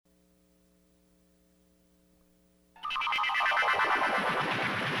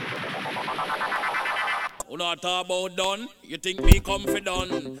not about done. You think me come for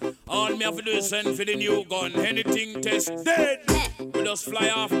done? All me have to do is send for the new gun. Anything test dead. We just fly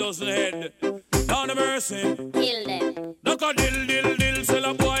off dozen head. Down the mercy. Kill them. Duck a dill, dill, dill. Sell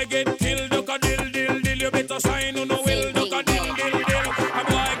a boy get killed. Duck a dill, dill, dill. You better sign on the will. Duck a dill, dill, dill. A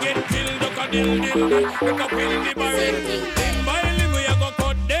boy get killed. Duck a dill, dill, dill. Duck a pill the barrel. Limb by limb we a go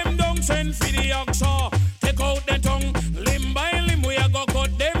cut them down. Send for the oxa. Take out the tongue. Limb by limb we a go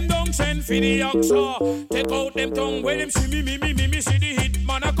cut them down. Send for the oxa. Take out them tongue. When them see me, see the hit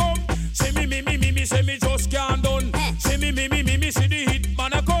man a come. See me, say me just can't done. See me, see the hit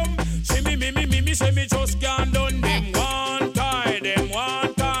man a come. See me, say me just can't done. Them one tie. They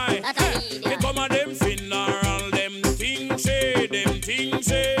come a them funeral. Them things say.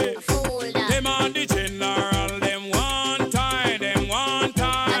 Them are the general. Them one tie. They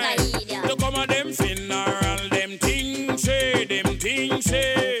come a them funeral. Them things say.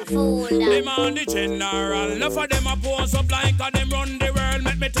 Them are the general. Enough of them a pose up like a them run the world.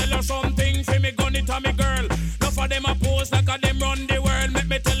 Let me tell you something. For me gun it a me girl. Enough of them a pose like a them run the world. Let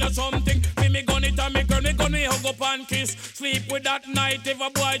me tell you something. For me gun it a me girl. Me gun me hug up and kiss. Sleep with that night. If a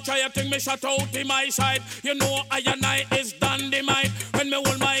boy try a thing, me shut out in my side. You know I and I is dynamite. When me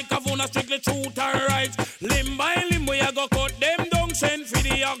hold my microphone, I strictly truth and right. Limb by limb we a go cut them down. Send for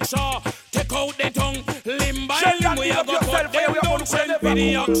the oxa. Take out the tongue. Limb by limb we a go cut them down. Send for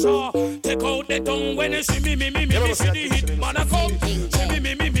the oxa. Take out the tongue. When you see me see the hit man a come. See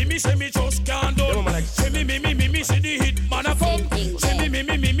me say me just can't done. See me see the hit man a come. See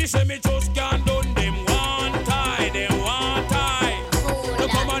me say me just can't done. Them one tie. They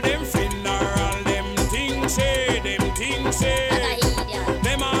come on them funeral. Them things say.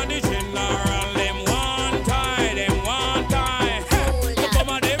 Them are the general. Them one tie. They come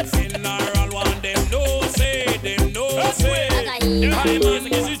on them funeral. One them no say. I'm as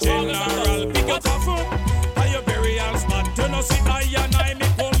the general. Pick up a foot. Are your burial spot? You know see I and I me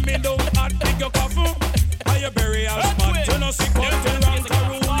coming down at pick up a foot. Are your burial spot? You know see country rank a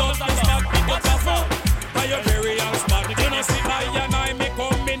rule up the spot. Pick up a foot. Are your burial spot? You know see I and I me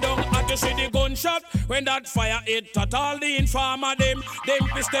coming down at you see the gunshot. When that fire hit at all the informer them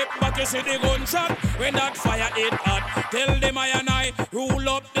be step back you see the gunshot. When that fire hit at tell them I and I rule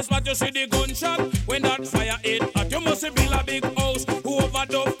up the spot you see the gunshot. When that fire hit at you must build a big house. Whoever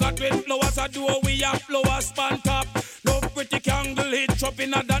dove cut with flowers a door we have flowers span top. No pretty candle hitch up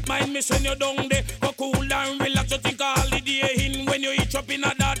in a that mind me send you down there. Go cool and relax you think all the day in when you hitch up in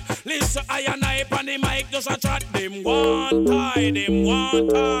a that. Listen I and I on the mic just a chat. Them one tie.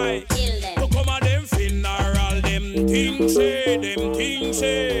 To come a them funeral. Them things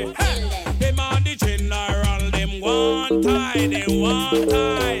say. Them are the general. Them one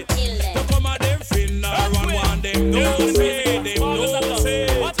tie. To come a them funeral. One them no say.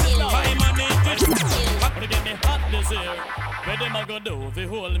 I manage to get me hot this year. Where them a go do if you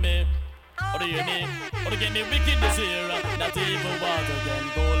hold me? Or do you hear me? Or to get me wicked this year. Not even water can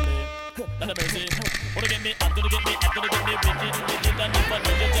hold me. Not a mercy. Or to get me hot, to get me wicked. And if I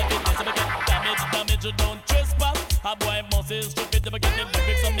do you get it, so I get damage, you don't trespass. A boy must is stupid, never get the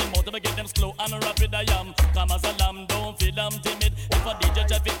lyrics on me mouth, never get them slow and rapid I am. Come as a lamb, don't feel I'm timid. If a DJ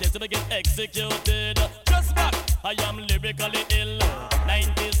try fit test, never get executed. Just back, I am lyrically ill.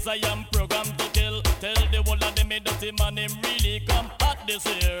 90s, I am programmed to kill. Tell the whole of them me dirty man, him really come hot this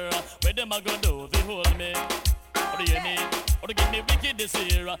year. Where them a go do, they hold me. Or do you hear me? Or to get me wicked this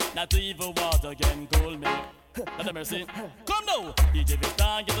year. Not even water can cool me. Not a mercy. Come now, DJ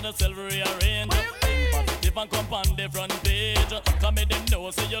Vistan, get on the silver rearrange. Think positive and come on the front page. Come in them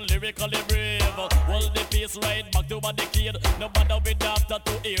know, say you're lyrically brave. Hold the pace right back to a decade. No matter with after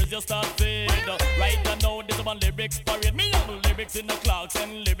 2 years you start fade. Right now, this one lyrics parade. Me and lyrics in the clocks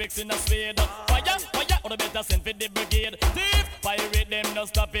and lyrics in the spade. Fire, or the better send for the brigade. Thief, pirate them, no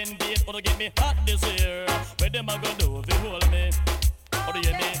stop in date. Or to get me hot this year. Where them a go do if you hold me? Or do you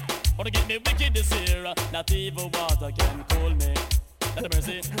hear me? Or to get me wicked this year. Not even water can cool me. That's a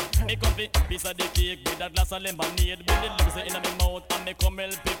mercy. Me comfy piece of the cake with a glass of lemonade. With the lyrics in my mouth and me come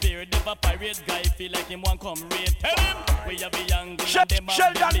well prepared. If a pirate guy feel like him want come raid, tell him we have a young and them have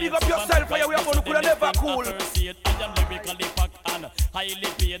Sheldon, big up yourself for you. We are going to cool and never cool. I am lyrically packed and highly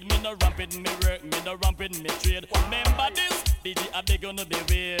paid. Me no ramping me work, me no ramping me trade. Remember this, DJ a big gonna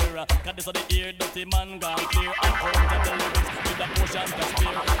beware. Cause this of the ear, dirty man gone clear. And count of the lyrics with a potion to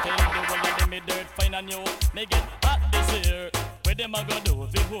spare. Tell the world that they me dirt fine and you. Me get hot this year. Where them a go do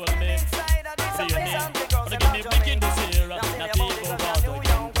if you hold me? See you me, or to get me wicked this year. Not even water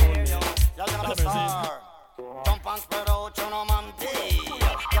can cool me. That's a mercy. Jump and spread out, you know, man, pee.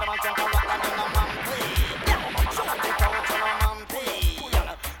 Get a man jump and rock and you know, man, pee. Shoot it out, you know, man, pee.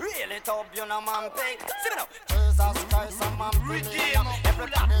 Reel it up, you know, man, pee. See me now,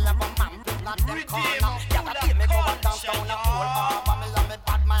 corner. Yeah, the day me go and dance down the pool harbor. Me and me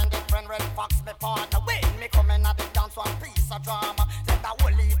bad-minded friend Red Fox me partner. When me come in at the dance, one piece of drama. Said the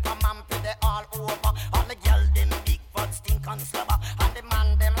whole heap of man pay they all over. All the girl them big fat stink and slobber, and the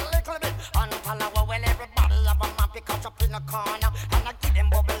man them little bit and follower. Well, everybody have a man pick up in the corner, and I give them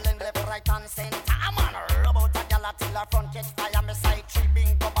bubbling left, right and center. I'm on a rub out a gal till her front catch fire. Me side 3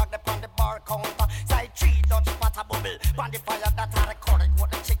 bingo bag up on the bar counter. Side 3 Dutch pot a bubble on the fire that I recorded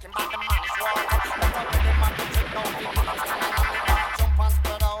with the chicken by the man's wall. Let her with the man to take down the pillars. Jump and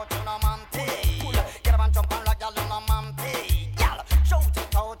spread out, you know man pay. Get up and jump and rock, y'all, you know man pay. Y'all, shout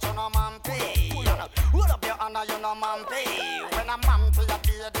it out, you know man pay. Hold up your honor, you know man pay. When a man to your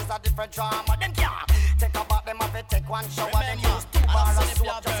beard is a different drama. Them can't take a bath, them have to take one shower. Then use 2 bars of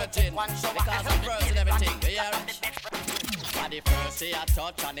soap just to take one shower. Because I'm first in everything, we hear and the first she a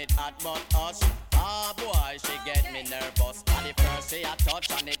touch and it hot but hush. Ah boy, she get me nervous. And the first she a touch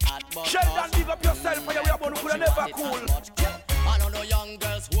and it hot but hush. Sheldon, big up yourself for your way about who never cool. I don't know young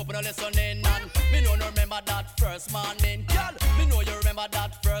girls who open a listening and me no remember that first morning. Girl, me know you remember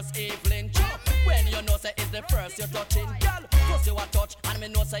that first evening. When you know say it's the first you're touching. Girl, first you a touch and me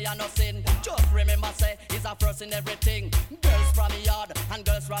know say you're no sin. Just remember say it's a first in everything. Girls from yard and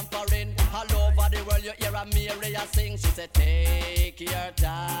girls from foreign. All over the world you hear a Mary a sing. She said take your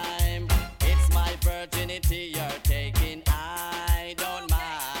time. It's my virginity you're taking. I don't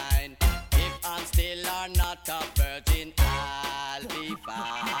mind. If I'm still or not a virgin, I'll be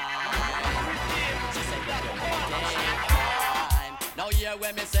fine. She said that you take time. Now hear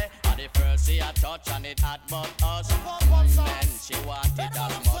when me say at the first she a touch and it hot but hush. Then she want it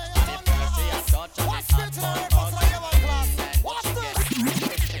as much. At the first she a touch and it hot but hush.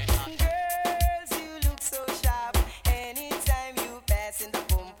 Girls, you look so sharp. Anytime you pass in the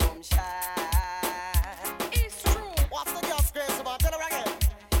boom boom shop. It's true. What's the girl's grace about? Tell her again.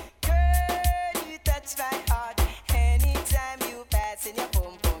 Girl, you touch my heart. Anytime you pass in your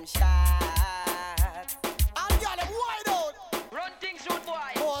boom boom shop. And girl, them wide out. Run things, rude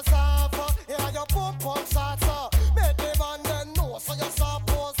boy. Pose off, yeah, your pump pump shots. Make the man then know so you saw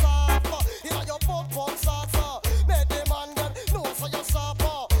pose off. Yeah, your pump pump shots. Make the man then know so you saw.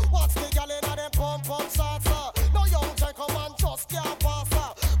 What's the girl in them pump pump shots? No young gentleman just can't pass.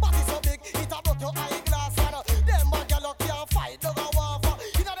 But it's so big, it a broke your eyeglass. And them a girl can't fight the waff.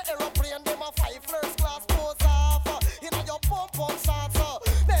 In the aeroplane, them a fight first class. Pose off, in your pump pump shots.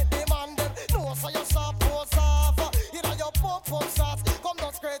 Make the man then know so you saw pose off. In your pump pump shots. Come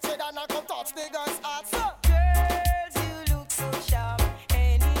down scratch it and come touch the girl's heart. Girls, you look so sharp.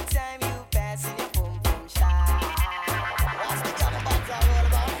 Anytime you pass in your boom boom shop. What's the girl about to roll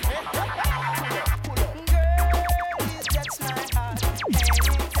about? Girl, you touch my heart.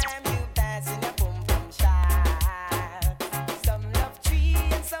 Anytime you pass in your boom boom shop. Some love 3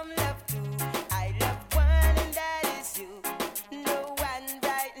 and some love 2. I love 1 and that is you. No one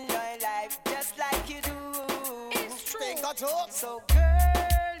brighten your life just like you do. It's true. Think the joke. So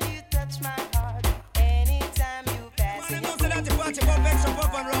girl, you touch my heart. Anytime you pass in your boom boom shop.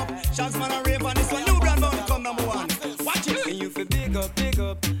 Shots man a rave and this one new brand bound come number 1. Watch it. And you feel big up.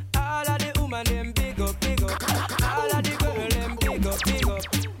 All of the woman them big up. All of the girl them big up.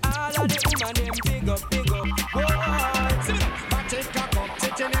 All of the woman them big up. See me, batch it cock up,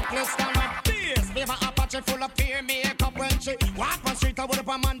 titty necklace stand up. This favor Apache full of peer makeup when she walk on street. I would up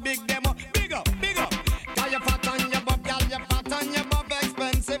a man big them up, big up. Got your fat on your butt, gal, your fat on your butt,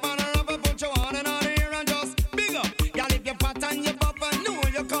 expensive and a rubber put you on and on here and just big up. Gal, if your fat on your butt and know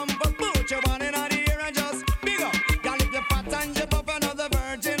you come, but put you on and on here and just big up. Gal, if your fat on your butt another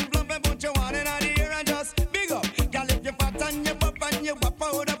virgin plump and put you on and on here and just big up. Gal, if your fat on your butt and you wap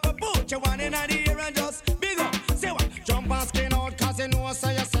out up, put you on and on here and just big up. Say what? Jump and skin out 'cause you know so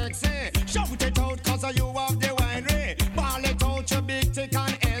you're sexy. Shout it out 'cause you have the winery. Ball it out, you big thick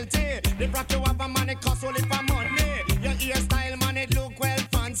and healthy. The rock you have a money cost only for money. Your hairstyle man it look well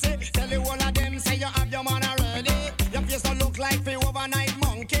fancy. Tell you all of them say you have your man already. Your face don't look like the overnight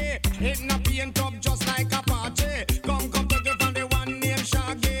monkey. It not paint up just like a party. Come take it from the one named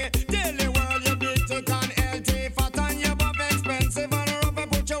Shaggy. Tell the world you big thick and healthy. Fat and your buff expensive and rubber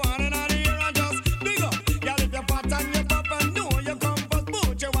put you on and on here and just big up. Girl if you're fat and your buff and know you come first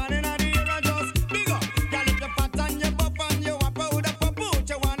put you on and on here and just big up. Girl if you're fat and your buff and you wap out up put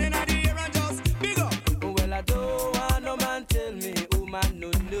you on and on here and just big up. Well, I don't want no man tell me who man no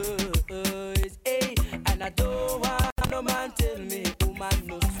knows. Hey, and I don't want no man tell me who man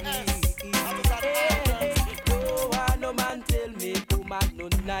no sweet. Hey, don't want no man tell me who man no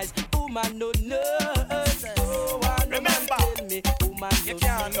nice, who man no knows. Don't want no man tell me who man no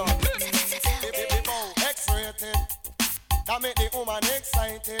sweet. X-rated. That make the woman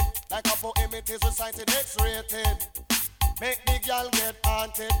excited. Like a poem it is recited, X-rated. Make the girl get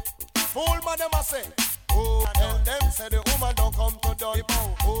haunted. Fool man them a say. Oh, tell them say the woman don't come to done.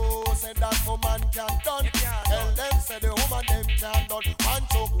 Oh, say that woman can't done. Tell them say the woman them can't done. One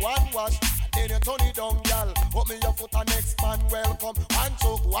choke, one wash, and then you turn it down, gal. Put me your foot and next man welcome. One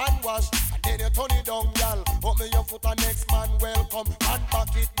choke, one wash, and then you turn it down, gal. Put me your foot and next man welcome. One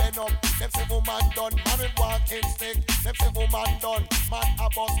back it bend up. Them say woman done. Man with walking stick. Them say woman done. Man a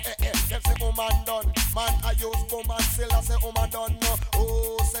bus Them say woman done. Man a use woman still I say woman done. No.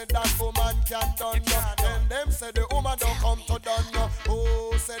 Oh, say that woman can't done. No. Tell them say the woman don't come to done. No.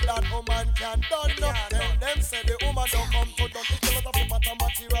 Oh, say that woman can't done. No. Tell them say the woman don't come to done. It's a lot of matter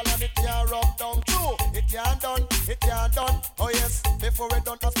material and it can't rub down. True, it can't done. It can't done. Oh yes, before it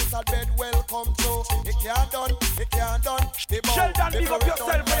done hospital bed welcome to. It can't done. It can't done. Sheldon, big up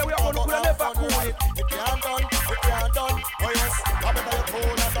yourself. We are going to never cool it. It can't done. It can't done. Oh yes, I better you cool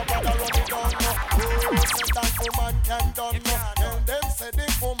and the bother run it down. No. Oh, say that woman can't done. No. Tell them say the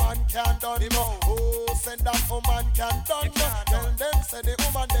woman can't done. No. Oh, say that woman can't done. No. Tell them say the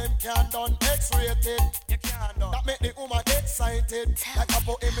woman them can't done. X-rated. You can't done. That make the woman excited. Like a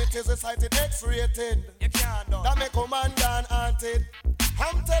poem it is recited. X-rated. You can't done. That make woman gone haunted.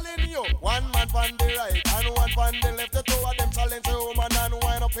 I'm telling you, one man on the right and one on the left. The two of them challenge the woman and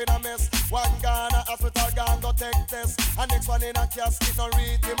wind up in a mess. One gone a hospital, gone go take test. And next one in a casket, no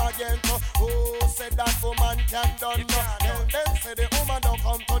read him again. Oh, said that woman can't done. No. Tell them say the woman don't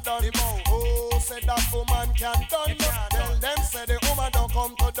come to done. Oh, said that woman can't done. No. Tell them say the woman don't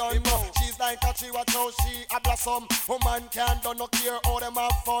come to done. No. She's like a tree, watch how she a blossom. Woman can't done, no care how them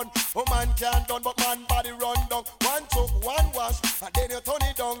have fun. Woman can't done, but man body run down. One choke, one wash, and then you turn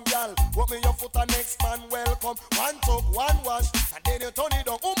it down, gal. Put me your foot and next man welcome. One choke, one wash, and then you turn it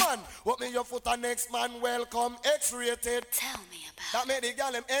down. Woman, put me your foot and next man welcome. X-rated. Tell me about. That made the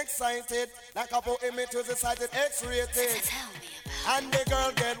gal them excited. Like a poem it was excited. X-rated. Tell me about. And the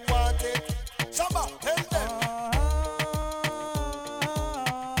girl get wanted. Shabba, tell them.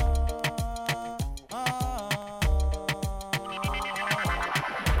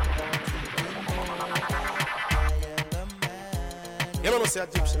 Yeah, mama say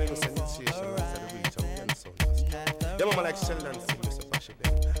Egyptian, you say initiation, you say the reach of the sound. Yeah, mama like Sheldon, you say bash it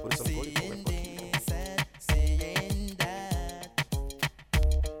there. With some holy power.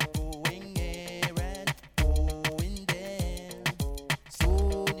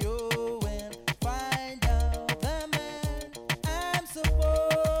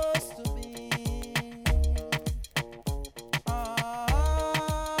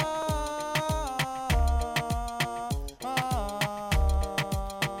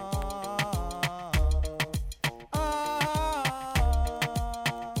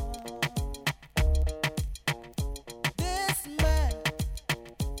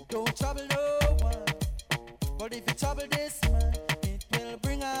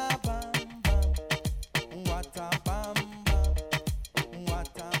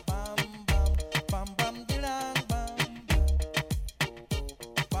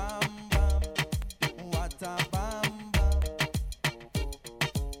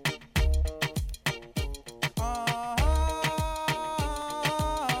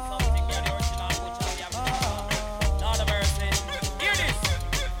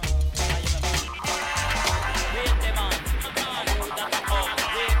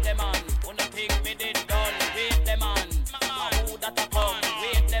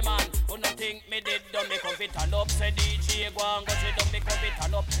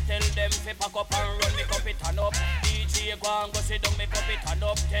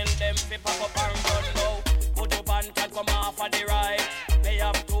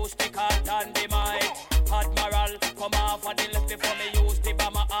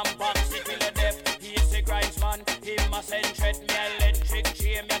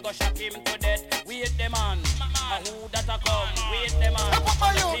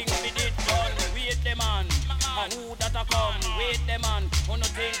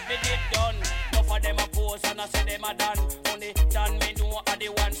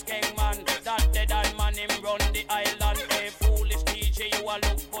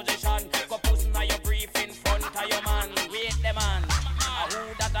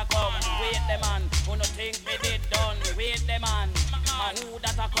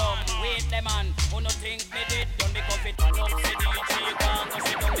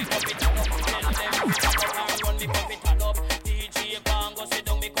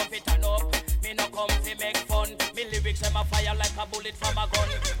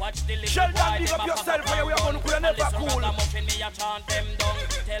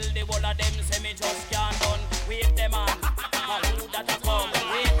 man, who that a come?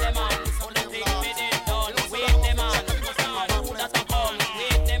 Wait them man, so the thing me did done. Wait them man, who that a come?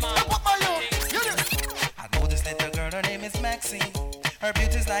 Wait them man. I know this little girl, her name is Maxine. Her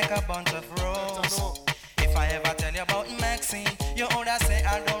beauty's like a bunch of roses. If I ever tell you about Maxine, you older say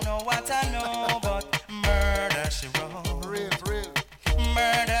I don't know what I know, but murder she wrote. Real.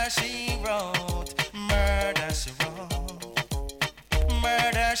 Murder she wrote. Murder she wrote.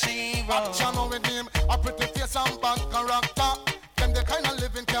 Murder she wrote. Action on with him, a pretty face and bad character. Them the kind of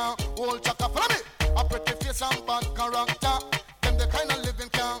living can hold chaka. Follow me. A pretty face and bad character. Them the kind of living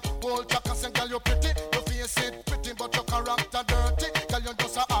can hold chaka. Say girl you pretty, your face it pretty, but your character dirty. Girl you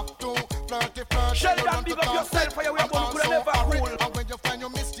just a act too flirty. Sheldon, big up yourself for your way about could never cool. And when you find your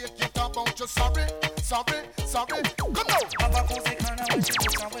mistake, you talk about you sorry. Come now. Have a cozy corner when she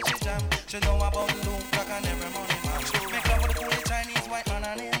push and when she jam. She know about Luke, like and every money man. Make love with the cool Chinese, white man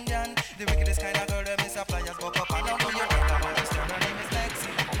and Indian. The wickedest kind of girl, them is a flyers, buck up and down. Know you heard about this girl, her name is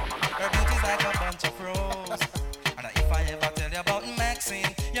Lexi. Her beauty's like a bunch of roses. And if I ever tell you about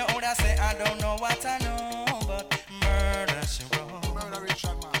Maxine, you older say I don't know what I know, but murder she wrote. Murder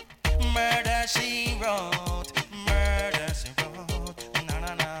Richard man. Murder she wrote. Murder she wrote.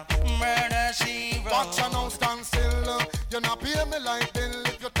 Na. Murder she wrote. Watch and now stand still. You not pay me like bill.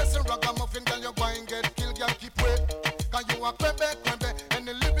 If you're testing ragamuffin, girl, you go and get killed. Girl, keep wait. Cause you a crebe. And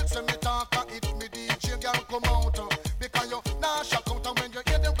the lyrics when me talk, it me DJ, girl, come out. Because you nah shock out. And when you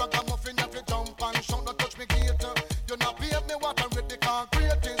hear the ragamuffin, you have to jump and shout. Don't touch me gate. You not pay me what I'm ready. Cause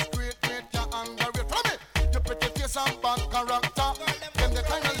great is great, you underrate. Follow me. You pretty face and bad character. Them the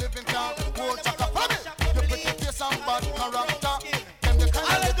kind of living can hold chaka. Follow me. You pretty face and bad character. Them the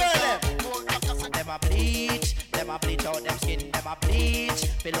kind of living can hold chaka. Them a bleach out them skin, them a bleach.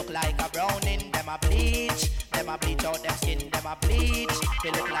 They look like a browning, them a bleach. Them a bleach out them skin, them a bleach.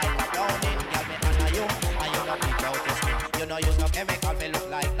 They look like a browning, girl me honor you, and you no bleach out your skin. You no use no chemical, they look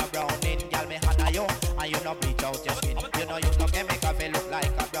like a browning, girl me honor you, and you no bleach out your skin. You no use no chemical, they look like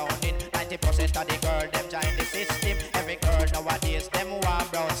a browning. 90% of the girl them join the system. Every girl nowadays them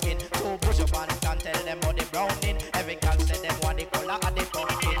want brown skin. So push up and can tell them how they browning. Every girl say them want the color of the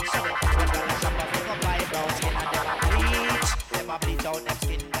pumpkin. So when girl a shop up, they go buy brown skin and them a bleach. Them a bleach out them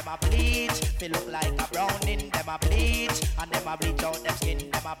skin, them a bleach. They look like a browning, them a bleach. And them a bleach out them skin,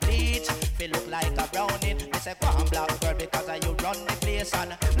 them a bleach. They look like a browning. They say go on black girl because you run the place.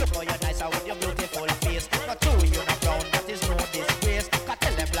 And look how you nice with your beautiful face. Not true you not brown, that is no disgrace. Cause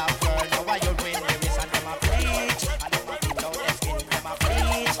tell them black girl now why you win the race. And them a bleach. And them a bleach out them skin, them a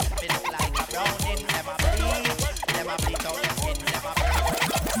bleach. They look like a browning, them a bleach. Them a bleach out them skin, them a bleach.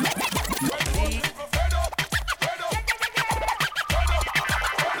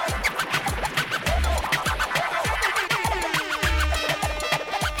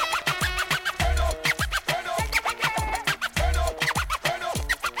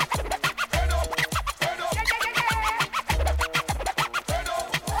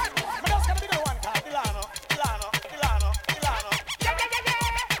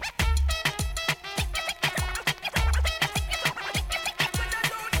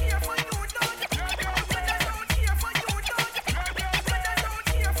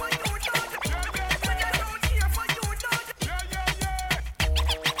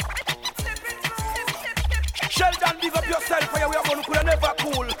 Sheldon, big up yourself for your way about could never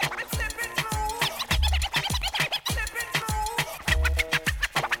cool.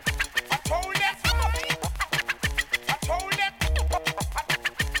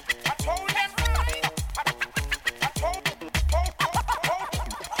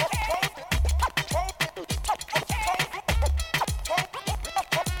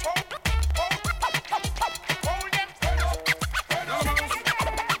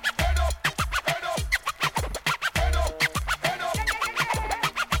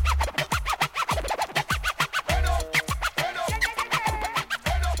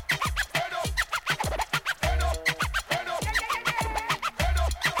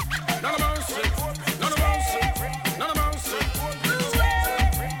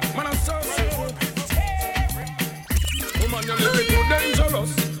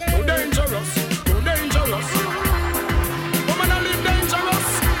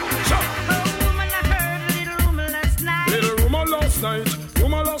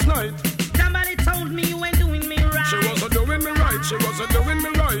 She wasn't doing me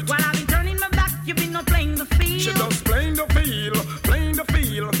right. While I've been turning my back, you've been not playing the field. She just playing the field, playing the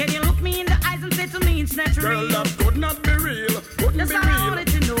field. Can you look me in the eyes and say to me it's not Girl, real? that could not be real, couldn't That's be all I real. wanted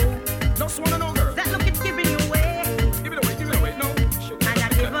to know. Just wanna know, girl. That look it's giving you away. Give it away, no. And I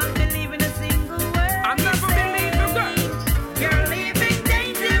never believe in a single word. I never believe in that. You're living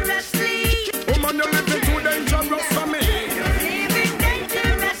dangerously. Woman, you're living too dangerous for me.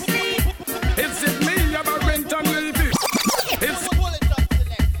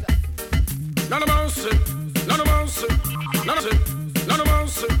 mercy, none of mercy, none of mercy, none of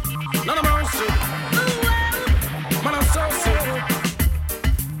mercy, none of mercy. Man, I'm so sick.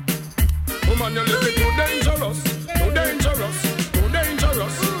 Woman, you living too dangerous, too dangerous, too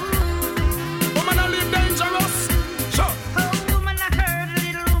dangerous. Woman, I live dangerous. Sure. Oh, woman, I heard a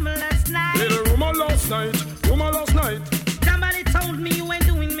little rumor last night. Little rumor last night, rumor last night. Somebody told me you ain't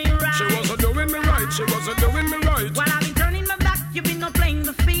doing me right. She wasn't doing me right, she wasn't doing me right. While I've been turning my back, you've been not playing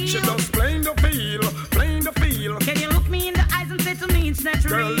the field. She just playing the field, playing the field. Can you look me in the eyes and say to me it's not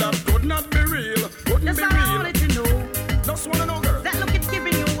Girl, real? that could not be real, couldn't That's be all I real. wanted to know. Just wanna know, girl. That look it's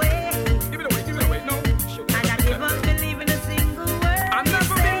giving you away. Give it away, no. And I never believe in a single word. I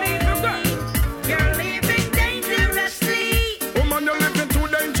never believe in that. You're living dangerously. Woman, you're living too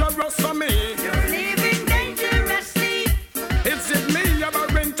dangerous for me. You're living dangerously. Is it me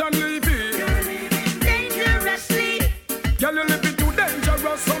about rent and Levy? You're living dangerously. Girl, you're living too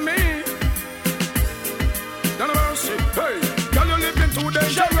dangerous for me. None of mercy, hey. Girl, you're living too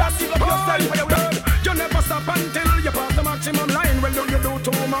dangerous. Girl, you never stop until you pass the maximum line. Well, you do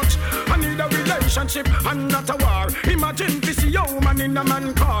too much. I need a relationship and not a war. Imagine this woman in a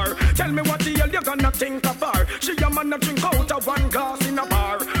man car. Tell me what the hell you gonna think of her. She a man a drink out of one glass in a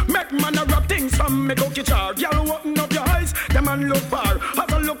bar. Make man a rub things from me cookie jar. Girl, open up your eyes, the man look far.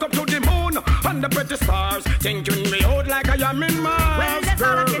 As I look up to the moon and the pretty stars, thinking me out like I am in Mars. Well, that's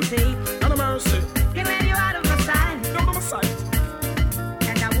all I can say. None of mercy. Can let you out of my sight. Out of my sight.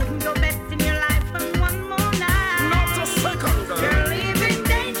 And I wouldn't go best in your life for one more night. Not a second, girl. You're living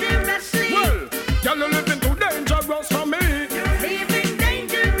dangerously. Well, girl, you're living too dangerous for me. You're living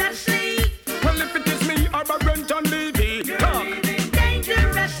dangerously. Well, if it is me, I'm a rent and Levy. You're living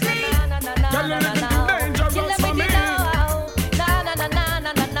dangerously. Girl, you're living too dangerous for me.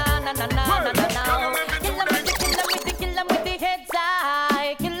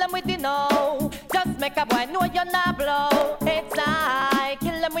 Make a boy know you're not blow. Heads high,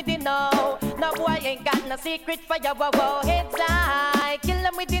 kill him with the no. No boy ain't got no secret for you. Whoa, whoa. Heads high, kill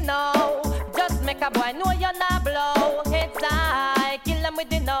him with the no. Just make a boy know you're not blow. Heads high, kill him with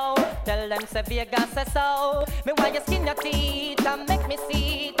the no. Tell them say Vegas say so. Me want you skin your teeth and make me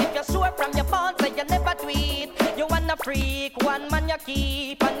see it. If you're sure from your phone, say you never tweet. You wanna freak, one man you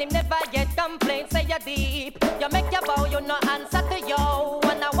keep, and him never get complaints. Say you deep. You make your bow, you no answer to yo.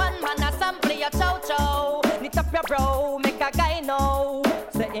 One man a sample your chow chow. Knit up your bro, make a guy know.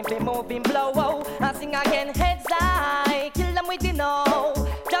 Say him be moving blow, oh, and sing again. Heads high, kill them with the no.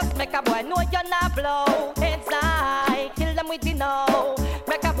 Just make a boy know you're not blow. Heads high, kill them with the no.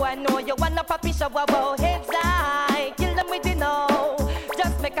 Make a boy know you wanna puppy show, oh. Heads high, kill them with the no.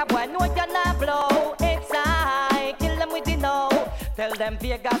 Just make a boy know you're not blow. Heads high, kill them with the no. Tell them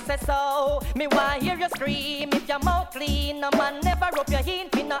Vegas say so. Me want hear you scream if your mouth clean. No man never rub your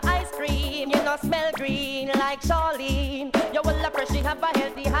hint in no ice cream. You no smell green like Charlene. You will appreciate have a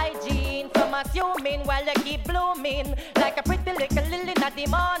healthy hygiene. Some assuming while you keep blooming like a pretty little lily in the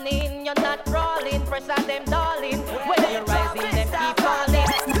morning. You're not crawling, pressure them darling. When you're rising, them keep falling.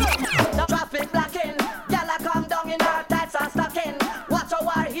 No traffic blocking. Y'all come down in our tights and stocking. Watch our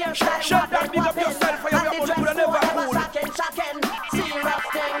war here, Shut that, big up yourself for your people who are never cool. Shocking. Serious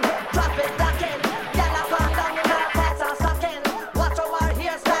thing, traffic blocking. Y'all come down in our tights and stocking. Watch our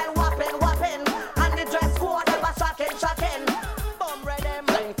hairstyle whopping. And the dress code ever shocking. Bum red them.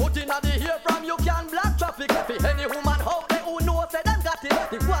 Line foot in the hair from you can block traffic. For any woman out there who knows say them got it.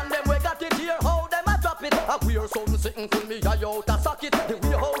 The one them we got it here, how them a drop it. I wear something sitting to me, I out a socket. The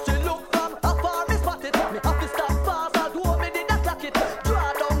way how she look from afar me spot it. Me have to stop fast, although me did not clock it.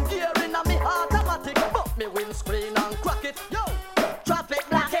 Draw down gear in a me automatic. But me windscreen and crack it. Yo. Traffic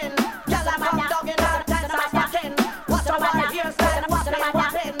blocking, y'all come down in our tights and stocking. Watch our hairstyle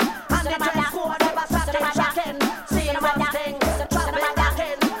whopping. And the dress code ever shocking. Serious thing, traffic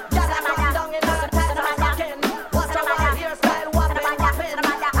blocking. Y'all come down in our tights and stocking. Watch our hairstyle whopping.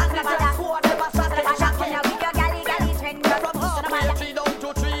 And the dress code ever shocking. From halfway tree down to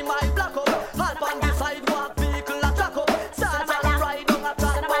 3 mile block up. Half on the sidewalk, vehicle a track up. Sergeant ride on a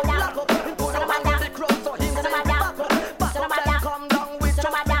track up, lock up. Into the man of the crowd, so him say back up. Back up, then come down with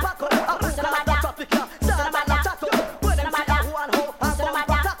traffic back up. A push out the traffic here, sergeant a chat up. When them see a who and how, and bump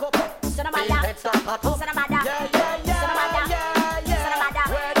attack up. Big head start hot up. Yeah. Where the traffic start.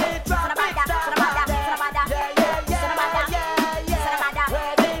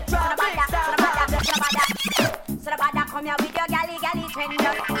 Come here with your galley trend,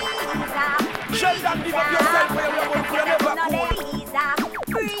 just ease up. Sheldon, big up yourself for your people who are never cool. Ease up,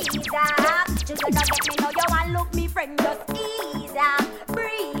 breeze up. Children don't let me know you want look me friend, just ease up,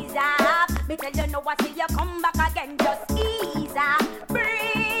 breeze up. Me tell you no I see you come back again, just ease up,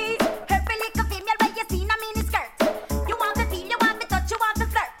 breeze. Every little female where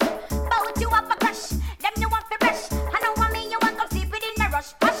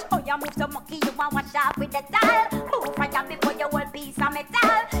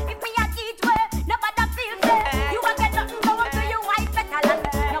metal. If me a teach way, nobody feel say. You a get nothing go up to your wife metal.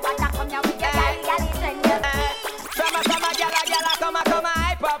 And nobody come here with your gal trend. Come a come a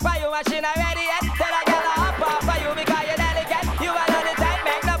hype up for you and she not ready yet. Tell a gal up for you because you're delicate. You are not the type,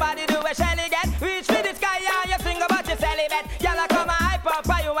 make nobody do a shelly get. Reach for the sky and you sing about your celibate. Gal come a hype up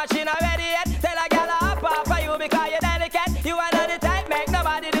for you and she not ready yet. Tell a gal up for you because you're delicate. You are not the type, make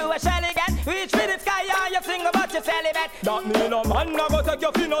nobody do a shelly get. Reach for the sky and you sing about your celibate. That mean a man a go take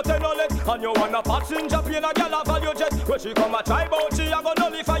your fin out and all it. And you want a passenger plane a gal a value jet. When she come a try bout she a go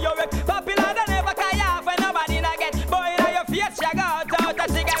nullify your wreck. Popular don't ever carry off when nobody not get. Boy in your face she go out a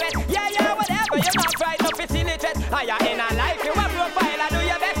cigarette. Yeah, whatever, you not try to facilitate. And you in a life, you a profile and do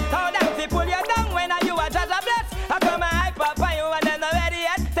your best. How them fi pull you down when you a just a bless. I come a hype up for you and then not ready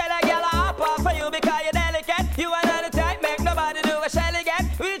yet. Tell a girl I hop up for you because you're delicate. You are not the type, make nobody do a shell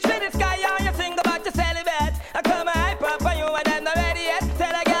again. Reach for the sky and you sing about your celibate. I come a hype up for you and then not ready yet.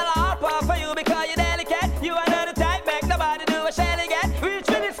 Tell a girl I hop up for you because you're delicate. You are not the type, make nobody do a shell again. Reach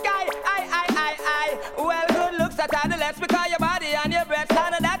for the sky, I. Well, good looks at all the less because your body and your breasts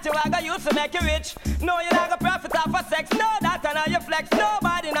and that you are gonna use to make you rich. No, you're not gonna profit off of sex. No, that and all you flex.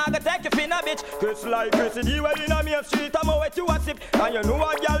 Nobody not gonna take you fin a bitch. It's like Chrissy D well in a main street. I'm wet you a sip. And you know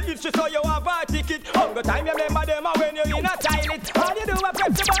a girl if she saw you have a ticket. Hunger time you remember them when you're in a toilet. All you do is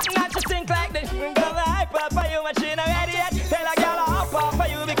press the button and she sink like this. Girl a hype up for you and she not ready yet. Tell a girl a hop up for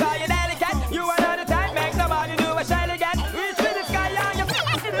you because you're delicate. You are not the type, make nobody do a shy again. Reach for the sky and you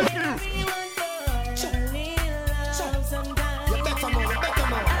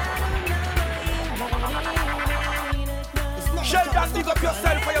Sheldon, dig up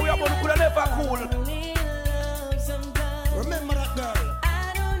yourself for you. We are going to never cool. Remember that girl. I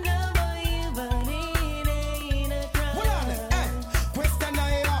don't know about you, but it ain't a crime. Hold on, question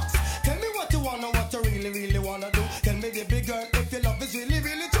I ask. Tell me what you wanna, what you really wanna do. Tell me, baby girl, if your love is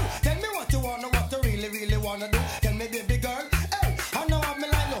really true. Tell me what you wanna, what you really wanna do. Tell me, baby girl, hey, I know I'm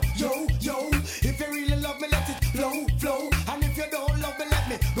like yo. If you really love me, let it flow. And if you don't love me, let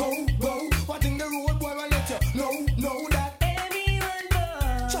me go. What in the road, boy, I let you know that.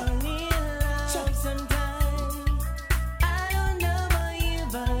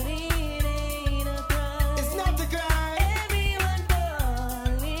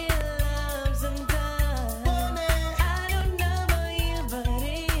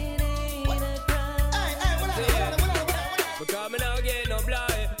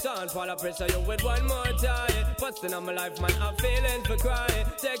 Fall a pressure you with one more time. Busting on my life, man, I'm feeling for crying.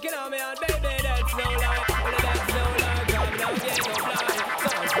 Taking on me out, baby, that's no lie. Well, that's no lie, come now, get no blind.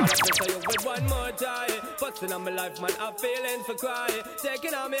 Fall a pressure you with one more time. Busting on my life, man, I'm feeling for crying.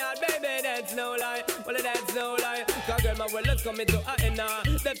 Taking on me out, baby, that's no lie. Well, that's no lie. Cause girl, my world is coming to a end now.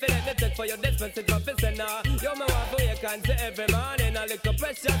 Definitely take for your dispensing professor now. You're my wife for you can't say every morning. A little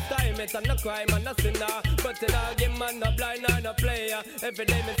precious time, it's not a crime and nothing now. But in a game, man, no blind or no player. Every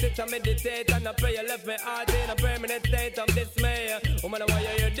day, me sit and meditate and I pray. You left me heart in a permanent state of dismay. Woman, why you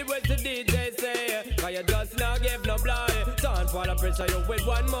hear the words the DJ say? Cause you just not give no blind. Don't fall a pressure you with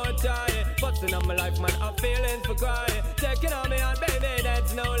one more try. Busting on my life, man, I'm feeling for crying. Taking on me out, baby,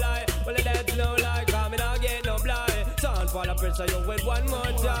 that's no lie. Well, that's no lie, cause me not get no blind. Don't fall a pressure you with one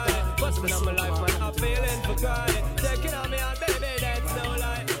more try. Busting on my life, man, I'm feeling for crying. Taking on me out, baby, that's no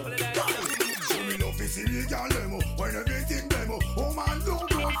lie. Well, that's no lie. So me love to see the girl demo when everything demo. Oh man, don't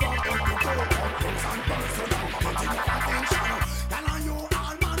go from head to toe. Close and personal, getting up attention. Girl and you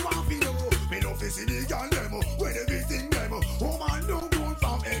all man want to know. Me love to see the girl demo when everything demo. Oh man, don't go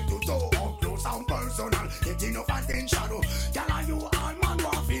from head to toe. Close and personal, getting up attention. Girl and you all man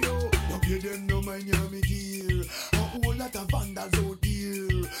want to know. No give them no mind you me dear. A whole lot of vandals out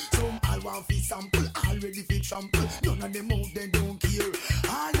here. Some all want to sample, already fit trample. None of them out they don't care.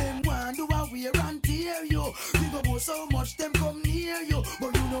 All them want do a wear and tear you. You go so much them come near you.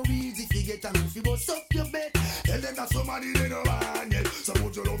 But you know easy if you get and if you go suck your bed. Tell them that somebody they no want yet.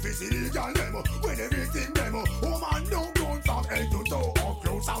 Suppose you love to see the girl demo when everything demo. Oh man, don't go from head to toe. Up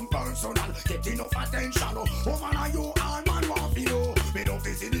close and personal, get enough attention. Oh man, are you all man want to know? Me don't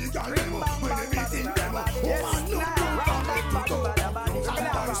see the girl demo when everything demo. Oh man, don't go from head to toe. Up close and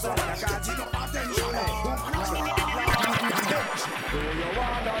personal, get enough attention. Oh man, are you all man want to know? Do you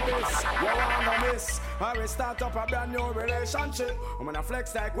wanna this? You wanna miss? I will start up a brand new relationship. I'm gonna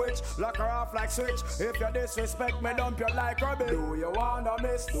flex like witch, lock her off like switch. If you disrespect me, dump you like rubbish. Do you wanna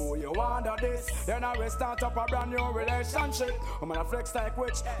miss? Do you wanna this? Then I will start up a brand new relationship. I'm gonna flex like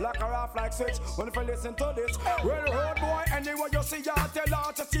witch, lock her off like switch. When if you listen to this, well, road boy, anyway you see her, tell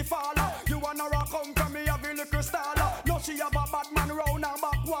her to see follow. You wanna rock come from me, have a little style. No, she have a bad man round her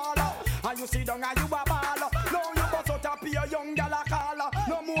back wall. And you see down and you a ball. No, you Just out up here, young gal a caller.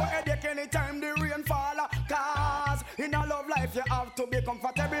 No more headache anytime the rain fall. Cause in a love life you have to be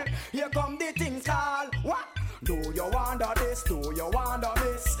comfortable. Here come the things call. What? Do you wonder this? Do you wonder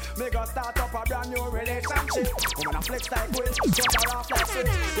this? Me go start up a brand new relationship. Woman a flex like wind, just a raw flex it.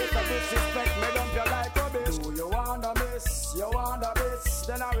 If you disrespect me, dump you like rubbish. Do you wonder this? You wonder this?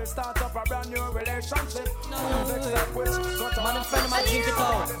 Then I will start up a brand new relationship. Woman flex like wind, just a raw flex it. Man, drink it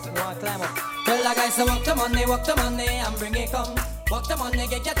out. Want climb up? Tell the guys to walk the money, and bring it come. Walk the money,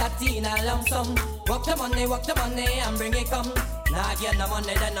 get your tatty in a lump sum. Walk the money, and bring it come. Nah, get no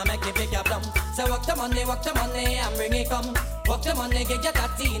money, then I make you pick your plum. So walk the money, and bring it come. Walk the money, get your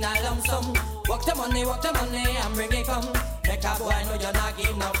tatty in a lump sum. Walk the money, and bring it come. Make a boy know you're not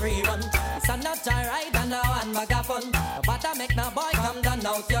give no free run. It's a not a ride and now and bag of fun. But I make no boy come down,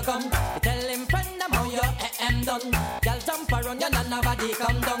 out you come. You tell him friend I'm how you done. Y'all jump around, you not nobody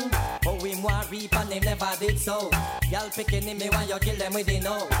come down. Oh, him want reap and him never did so. Y'all picking him, me when you kill them with the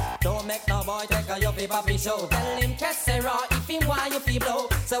no. Don't make no boy take a your paper show. Tell him Kessera if him want you feel blow.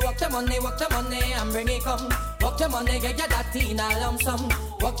 So walk the money and bring it come. Walk the money, get your daddy in a lump sum.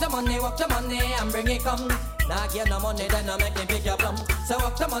 Walk the money and bring it come. Nah, get no money, then I make him pick your plum. So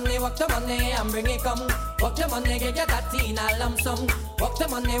walk the money and bring it come. Walk the money, get your daddy in a lump sum. Walk the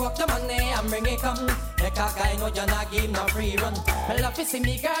money and bring it come. Make a guy know you're not give no free run. I love to see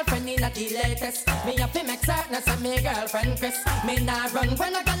me girlfriend in the latest. Me have to make certain say me girlfriend Chris. Me not run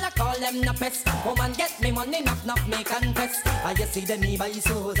when a girl call them no pest. Woman get me money, knock me confess. I just see the knee by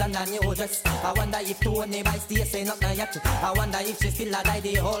Susan and new dress. I wonder if Tony by Stacey not yet. I wonder if she still a die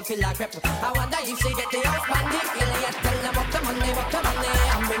the whole feel like crap. I wonder if she get the house man the kill yet. Tell them walk the money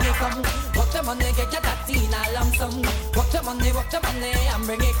and bring it come. Walk the money, get your daddy in a lump sum. Walk the money and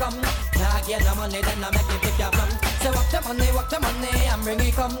bring it come. Nah, get no money, then I make you pick your plum. So walk the money and bring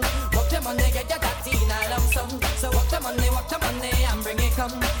it come. Walk the money, get your daddy in a lump sum. So walk the money and bring it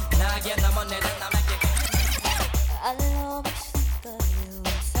come. Nah, get no money, then I make you. I love the you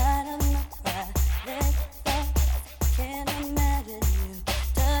inside of my private thoughts. Can't imagine you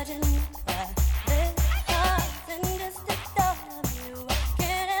touching my private heart. And just the thought of you, I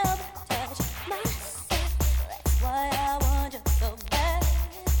can't help but touch myself. That's why I want you so bad.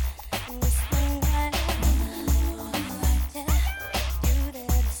 And this one night, yeah, you there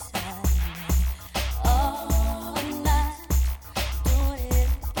beside me all night, doing it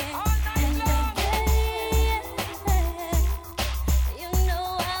again and again. You know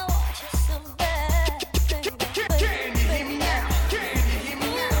I want you so bad, baby. Can you hear me now? Can you hear me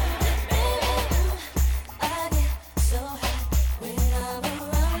now? I get so hot when I'm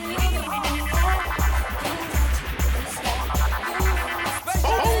around you.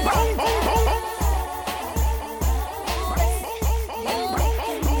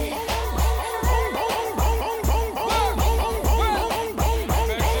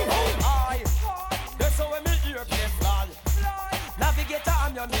 That's how when me airplane fly. Navigator,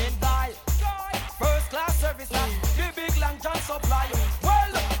 I'm your main guy. First class service, the big long John supply.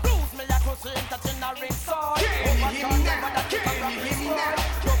 Well, cruise me like who's touching a ring side. Can you hear me now? Can you hear me now?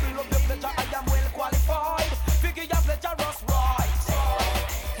 Trouble of your pleasure, I am well qualified. Figure your pleasure, us right.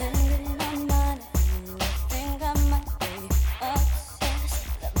 And in my mind, you think I might be obsessed.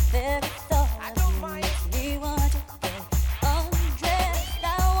 The very thought of you makes me want to go undressed. I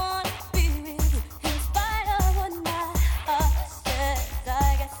wanna be with you in spite of what my heart says. I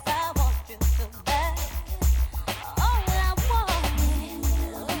guess I want you so bad. All I want is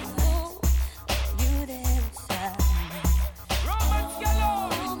you there beside me. Romance galore.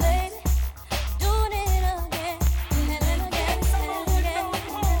 Oh, baby, doing it again and again and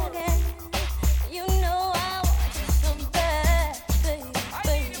again. You know I want you so bad, baby,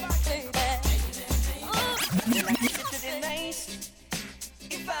 baby, baby. Ooh, nice.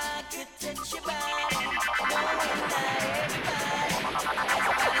 If I could touch your body, knowing that everybody has a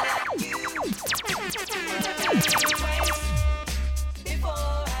body like you.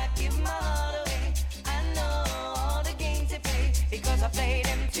 Before I give my heart away, I know all the games to play because I played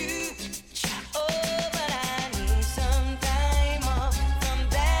them too. Oh, but I need some time off from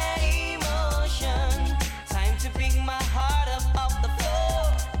that emotion. Time to pick my heart up off the floor.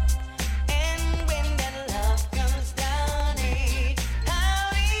 And when that love comes down,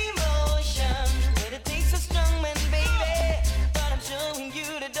 how emotion, but it takes a strong man, baby. But I'm showing you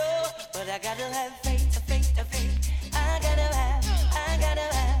the door. But I gotta have faith. I gotta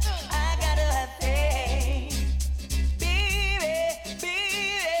have faith. Baby,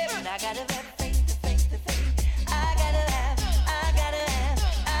 but I gotta have faith. I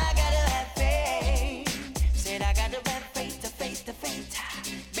gotta have faith. Said I gotta have faith.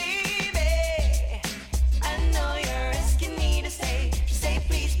 Baby, I know you're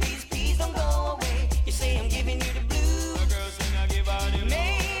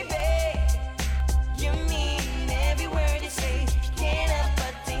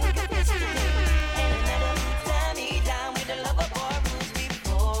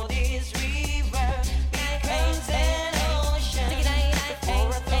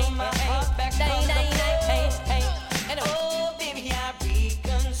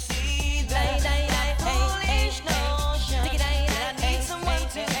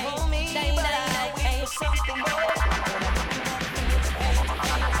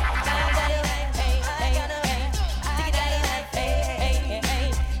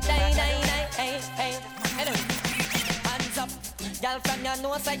from you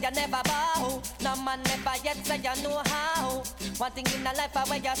know say you never bow. No man never yet say you know how. One thing in the life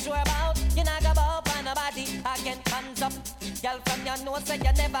where you're sure about, you not go bow for nobody. Again, hands up. Girl from you know say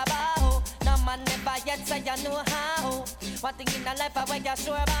you never bow. No man never yet say you know how. One thing in the life where you're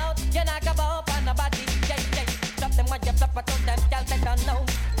sure about, you not go bow for nobody. Yeah, yeah. Drop them when you flop it on them, girl they don't know.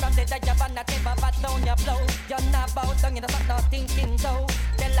 From the day you run the table, but down your blow. You're not bow down, you're not thinking so.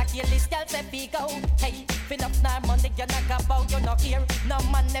 Tell like you list, girl say be go. Hey, fill up now money, you're not go bow, you're not here. No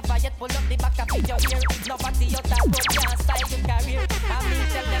man never yet pull up the back of your ear. Nobody out that road can't style your career. I mean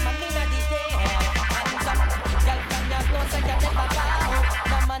tell them I'm in the day. Hands up, girl from your know say you never bow.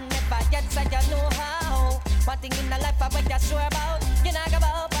 No man never yet say you know how. One thing in the life I bet you're sure about, you not go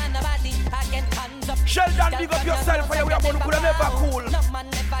bow for nobody. Again, hands up. Sheldon, big up yourself for you. We are going to never cool. No man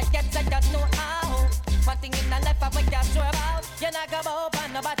never yet say you know how. One thing in the life I bet you're sure about, you not go bow for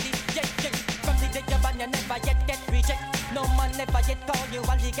nobody. Yeah, yeah. From the day you're born, you never yet get reject. No man never yet call you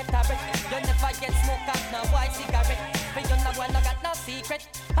while you get a break. You never yet smoke out no white cigarette. But you know one, no got no secret.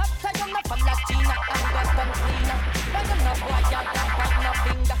 After you know from Latina and got them cleaner. But you know boy, you don't have no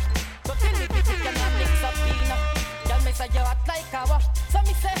finger. So tell me if you cannot mix up Pina. Y'all me say you act like a wa. So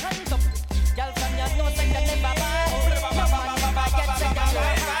me say hands up. Y'all from your nose say you never bow. No man never yet say you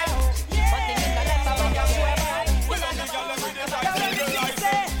know how. One thing in the life I want you sure about.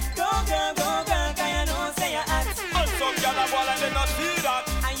 Go girl, can you know say you act. And some girl a ball and they not see that.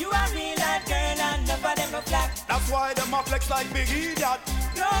 And you a real hot girl and none of them a flat. That's why them a flex like big idiot.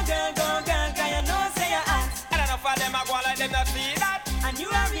 Go girl, can you know say you act. And enough of them a ball and they not see that. And you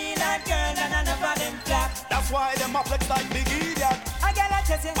a real hot girl and none of them flat. That's why them a flex like big idiot. A girl a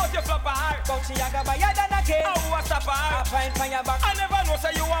chasing, but you flop a heart. but she a go buy you than a cake. Oh, what's up a heart? A fine for your back. I never know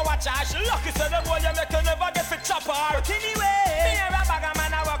say you a watch her. She lucky say them boy you make you never get fit chop her. But anyway, me a bag a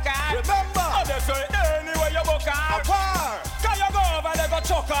man a work hard. Remember, oh they say anyway you book her. Apart, can you go over there go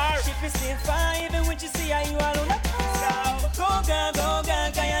choke her? she be still fine even when she see her you alone. Go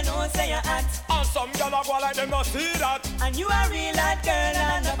girl, can you know say you act. And some girl a go like them not see that. And you a real hot girl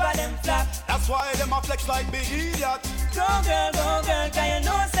and none of them flat. That's why them a flex like big idiot. Go girl, can you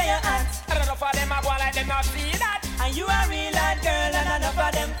know say you act. And enough of them a go like them not see that. And you a real hot girl and none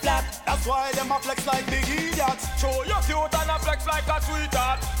of them flat. That's why them a flex like big idiots. Show you cute and a flex like a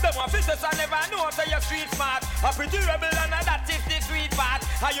sweetheart. Them a fittest and never know say you street smart. A pretty rebel and that is the sweet part.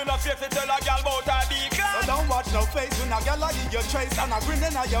 And you not face to tell a girl about her big girl. So don't watch no face when a girl a give you trace and a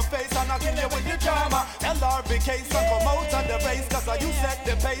grinning at your face and a kill you with the drama. LRB case and come out of the base 'cause you set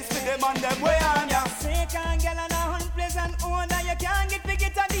the pace for them and them way on ya. Say can't girl and a hunt pleasant owner you can't get to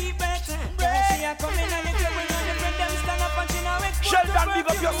get a deep breath. She a coming and you claiming on the friend them stand up and she now expose. Sheldon, big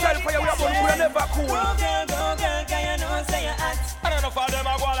up yourself for you. We are going to never cool. Go girl, can you know say you act. And enough of them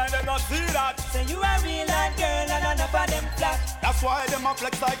a go like them not see that. Say you a real hot girl and enough of them flat. That's why them a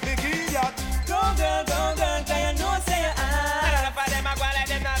flex like big idiot. Go girl, can you know say you act. And enough of them a go like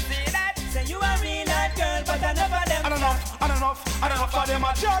them not see that. Say you a real hot girl but enough of them. And enough of them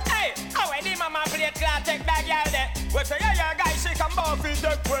a chat. Hey, how when the mama play class take that girl there. We say yeah guy she can both it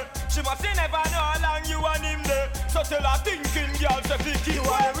take way. She must never know how long you and him there. So tell her thinking girl say fi keep You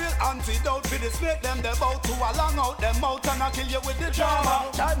are the real antidote for this. Make them the bout to along out them mouth and I kill you with the drama.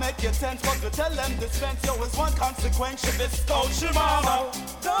 That make you tense but to tell them dispense. Yo it's one consequence. She this coach she mama.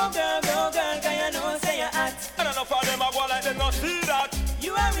 Go girl, can you know say you act. And enough of them a go like them not see that.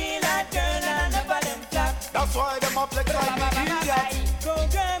 You a real hot girl and enough of them flat. That's why them a flex like big idiot. Go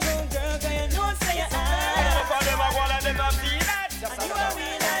girl, can you know say you And act. enough of them a go like them not see that. And you a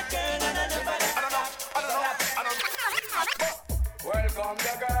real hot girl and enough of them. Welcome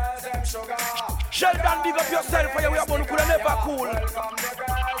the girls, them sugar. Sheldon, big up yourself for you. We are going to never cool. Welcome the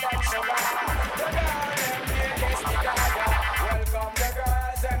girls, them sugar. The girl them need this nigga, yeah. Welcome the girls,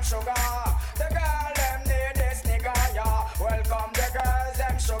 them sugar. The girl them need this nigga, yeah. Welcome the girls,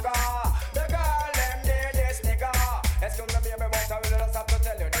 them sugar. The girl them need this nigga. Excuse me, baby, but I will just have to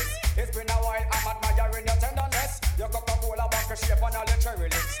tell you this. It's been a while, I'm admiring your tenderness. Your Coca-Cola vodka shape and all your cherry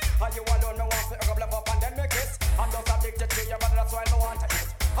lips. And you alone, no one to love up and then make kiss. I'm just addicted to you, but that's why I want to eat.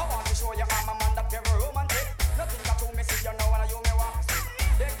 I want to show you I'm a man that very romantic. Nothing got to me, see you know, and you me want to see.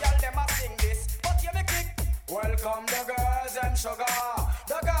 The girl them a sing this, but you me kick. Welcome the girls, them sugar.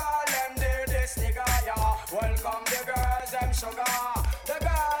 The girl them did this nigga, yeah. Welcome the girls, them sugar. The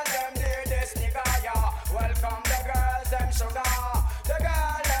girl them did this nigga, yeah. Welcome the girls, them sugar. The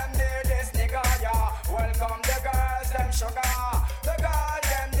girl them did this nigga, yeah. Welcome the girls, them sugar. The girl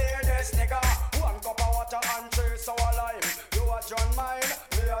them did this nigga. One cup of water and 3 sour lime. You a John mine,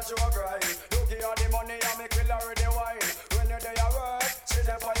 me a Joe grind. You give her the money and me kill her with the wine. When you there work, she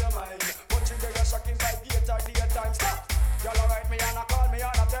there for your mind. But you there shocking by 8 or 8 times. Stop. Y'all alright me and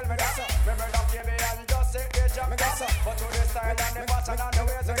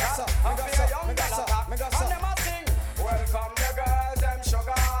Welcome the girls, them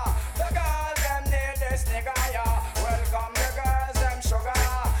sugar. The girls, them need this nigga, yeah. Welcome the girls, them sugar.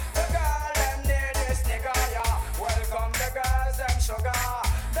 The girls, them need this nigga, yeah. Welcome the girls, them sugar.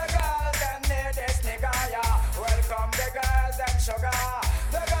 The girls, them need this nigga, yeah. Welcome the girls, them sugar.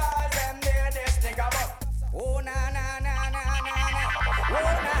 The girls, them need this nigga, but oh na na na na na na. Oh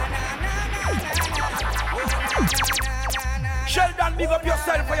na na na na na na. Oh na na na na na. Sheldon, big up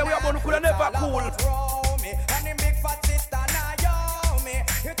yourself, for you are going to never cool. And them big fat sister now yo me.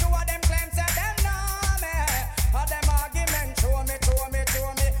 You two of them claims that them know me. All them argument show me.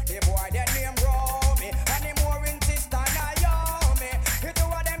 The boy that name roll me. And the more in sister now yo me. You two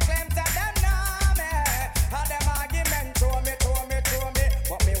of them claims that them know me. All them argument show me.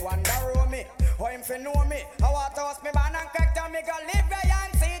 But me wonder who me. How him fi know me. I want to host me ban and crack down me go live where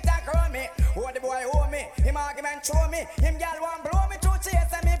and see it and grow me. Who the boy owe me. Him argument show me. Him gal want blow me to chase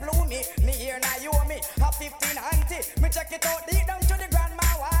and me blew me. Me here now you owe me. 15 auntie, me check it out deep down to the grandma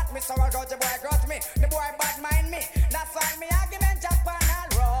what. Me sorrow got the boy got me, the boy bad mind me. That's why me argument just pan and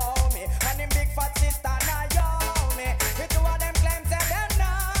roll me. And him big fat sister now yo me. The two of them claims that them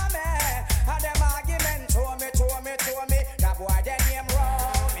know me. And them argument show me. That boy their name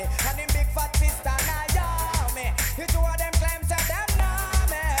roll me. And him big fat sister now yo me. The two of them claims that them know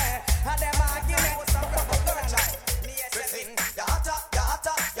me. And them argument me sing, ya hotter.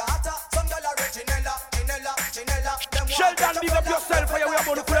 Some girl are Chinella. Sheldon, big up yourself, for you are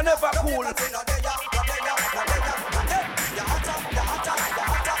going to never cool.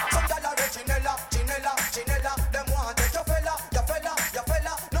 Them want take your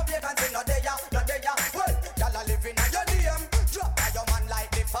fella. No vacancy, no day. Well, y'all are living on your name. Drop by your man like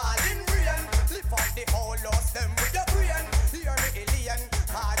the falling rain. Lift up the whole lost them with your brain. Hear me alien,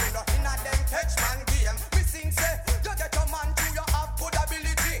 you know in a them catch man game. Me sing say, you get your man to you have good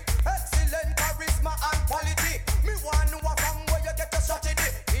ability, excellent charisma and quality. Me want know from where you get your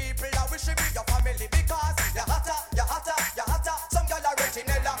strategy. People are wish you be your family because you're hotter. Some girl are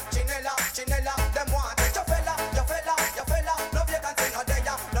Chinella. Them want take your fella. No vacancy, no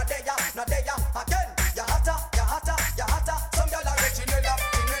day. Again, you're hotter. Some girl are Chinella.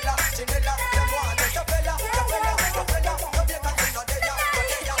 Them want take your fella. No vacancy, no day.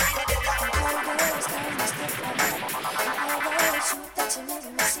 That you made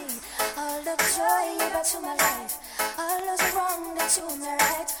me see, all the joy you brought to my life, all those wrong that you made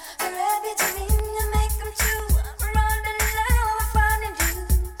right, for everything you make them true. For all the love I found in you,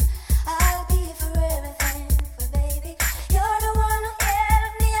 I'll be for everything, for baby, you're the one who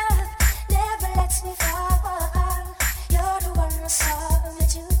held me up, never lets me fall. You're the one who saw me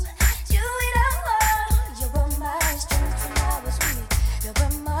too. You it all. You were my strength when I was weak. You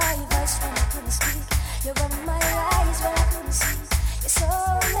were my voice when I couldn't speak. You were my eyes when I couldn't see. You're so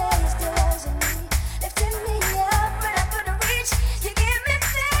amazed there wasn't me, lifting me up when I couldn't reach. You give me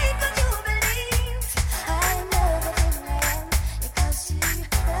faith, but you believe I'm everything I am because you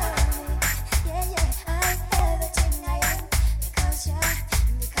love me. Yeah, I'm everything I am because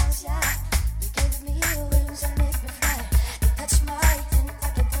you give me wings and make me fly. You touch my thing, I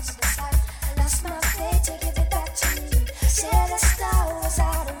can touch the sky. I lost my faith to give it back to you. Said the star was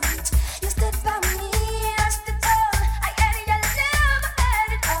out of reach. You stood by me.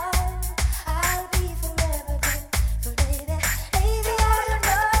 I'll be forever good, for baby. Baby, I don't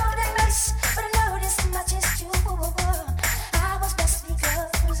know that much, but I know this much is true. I was blessed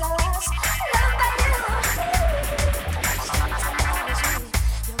because I was loved by you.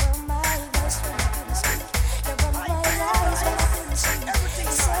 You were my voice when I couldn't speak. You were my eyes when I couldn't see.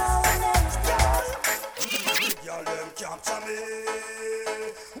 You're so amazing. Y'all them capture me.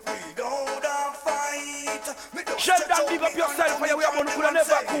 We don't have fight. Sheldon, big up yourself, for you are going to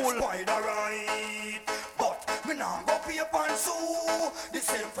never cool. Right. But me nah go pay upon Sue. The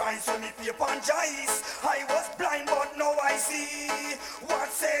same price when me pay upon Jice. I was blind but now I see what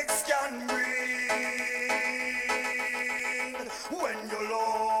sex can bring. When you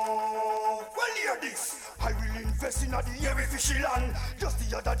love, well hear this. I will invest in the airy fishy land. Just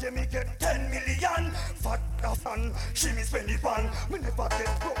the other day me get 10 million. Fat fan, she me spend it pan. Me never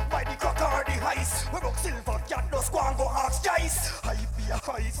get broke by the crack or the ice. We broke silver cat just go and go ask Jice. I be a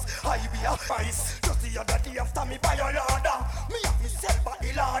ice. Just the other day after me buy a ladder, me have me sell back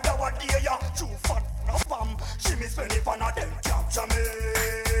the ladder. What day ya? True fat spam. She me spend it pan and them capture me.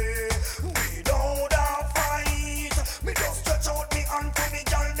 We don't have fight. Me just stretch out me hand to me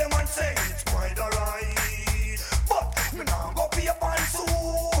girl them and say it's quite alright. But me nah go pay upon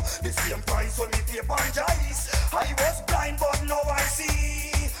Sue. The same price when me pay upon Jice. I was blind but now I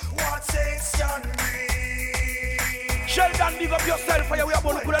see what sex can be. Sheldon, big up yourself, for you we are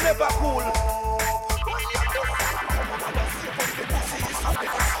born could never cool.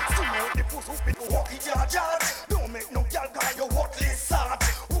 Don't make no girl call you worthless sort.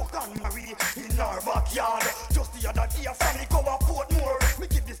 Walk on Marie in our backyard. Just the other day, family go up Portmore. Me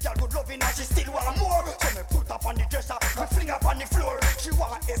give this girl good loving and she still want more. So me put up on the dresser, me fling up on the floor. She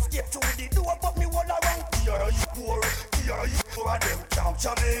want escape through the door, but me all around. Here you poor, here you poor. Them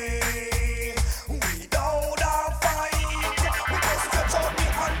capture me without a fight. We just stretch out the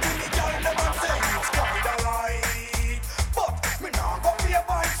hand to the girl, them and say it's quite alright. But me now go pay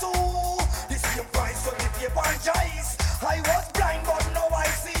by so. The same price for me pay by choice. I was blind, but now I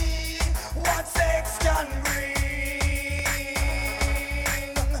see what sex can bring.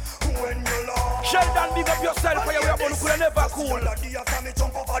 When you love Sheldon, big up yourself, for you we are born could never cool. me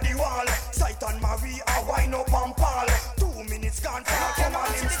jump over the wall. Sight and Marie, I wind up and pal. 2 minutes gone for a come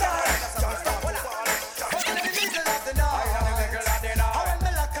on install. Can't stop to fall. In the middle of the night, how when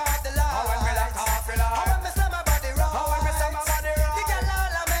me lock off the light, how when me slam my body round, the girl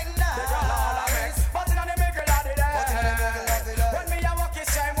all a make nice. But in the middle of the day, when me a walk the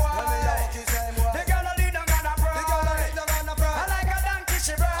same way, the girl a lead on a bride. I like a donkey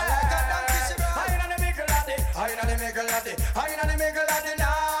she bride. I in the middle of the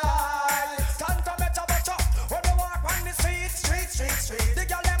night. Stand to better when we walk on the street. The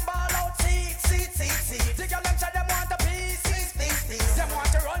girl them ball out seat. The girl them say them want a piece. Them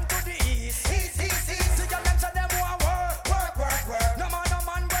want to run to the east. The girl them say them want work. No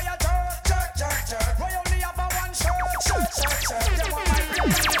man where you jerk. Why only have a one shirt. Them want my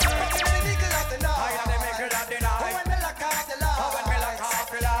In the middle of the night, I in the middle of the night. when me lock off the light, When me lock off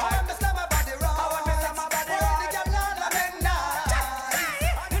the light. how when me slam my body round, the girl all a make nice.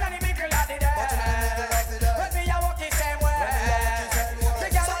 In the middle of the day, when me a walk the same way, the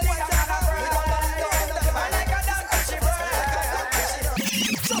girl a lead on a bride. I like a donkey she bride.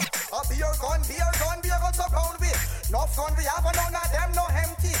 Beer gun, surround with. Enough gun we have, and none of them no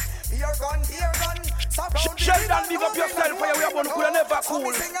empty. Beer gun, surround with. Sheldon, big up yourself, for you we are born could never cool. So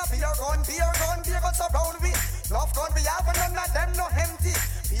me sing a beer gun, surround with. Enough gun we have, and none of them no empty.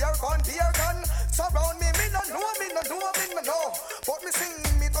 Beer gun, surround me. Me no know. But me sing,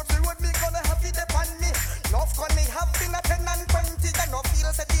 me touch the road, me gonna have it upon me. Enough gun me have been a 10 and 20. And no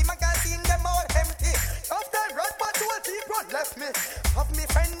feel say the magazine them all empty. After red patrol team run left me. Have me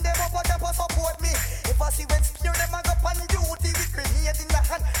friend them up and them support me. If I see when spear them I go on duty with grenade in the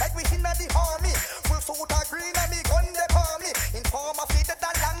hand like we in the army. Full suit of green and me gun they call me. In form of it that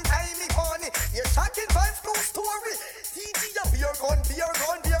a long time me honey. You're shocking vibes, true story.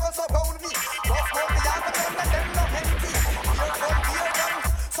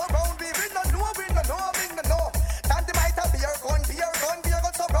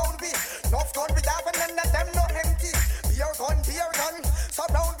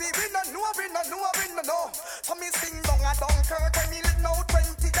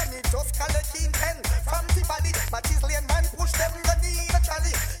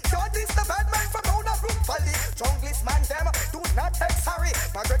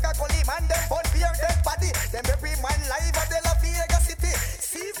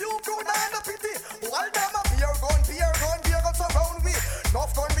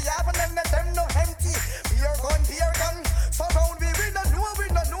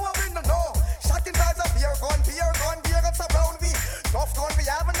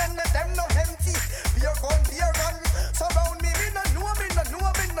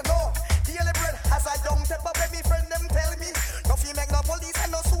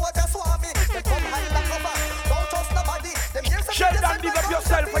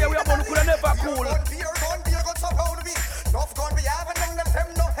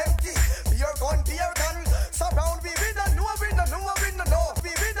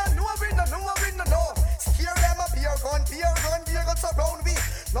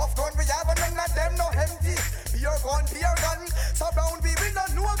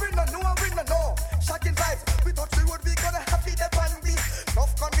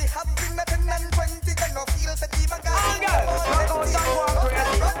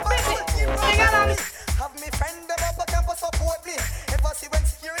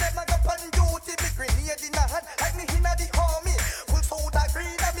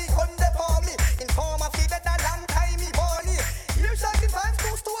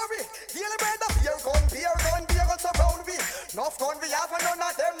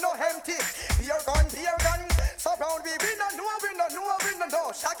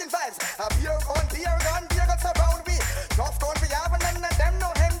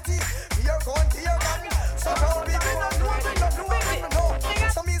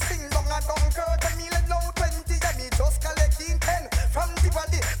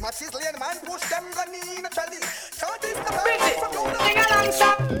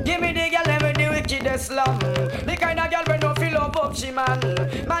 she man.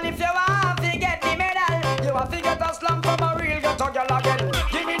 Man, if you want to get the medal, you have to get a slam from a real ghetto girl again.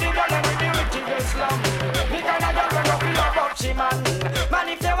 Give me the girl and with the wickedest slam. The kind of girl when you feel up she man. Man,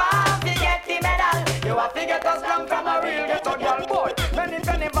 if you want to get the medal, you have to get a slam from a real ghetto girl. Boy, man, if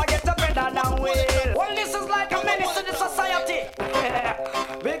you never get a medal down well. Well, this is like a menace to the society.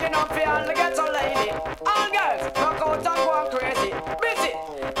 Big enough for all the ghetto lady. All girls, knock out and go on crazy. Busy,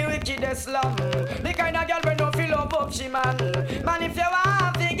 the wickedest slam. The kind of girl when you feel up she man. Man, if you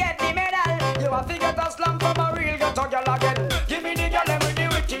want to get the medal, you have to get a slam from a real ghetto girl again. Give me the girl and with the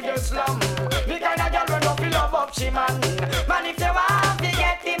wickedest slam. The kind of girl when you feel up she man. Man, if you want to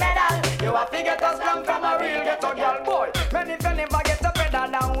get the medal, you have to get a slam from a real ghetto girl. Boy, man, if you never get a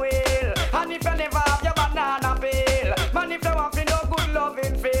medal down well, and if you never have your banana peel, man, if you want to no good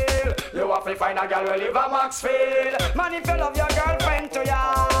loving feel, you have to find a girl who live a Maxfield. Man, if you love your girlfriend to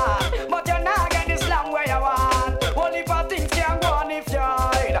ya, but you're not get the slam where you want. Only for things can go on if you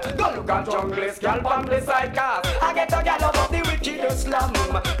hide. Go look at junglist, girl from the side cast. I get a girl up the wickedest slam.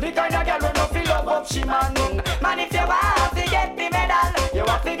 The kind of girl when you feel up she man. Man, if you want to get the medal, you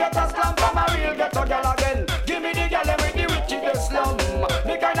have to get a slam from a real ghetto girl again. Give me the girl with the wickedest slam.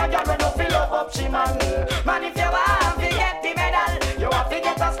 The kind of girl when you feel up she man. Man, if you want to get the medal, you have to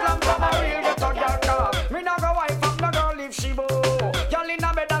get a slam from a real ghetto girl. Cause me not go wife up no girl if she bow. Girl in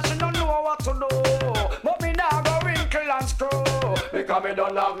a bed and she don't know what to do. But me not go wrinkle and screw. Because me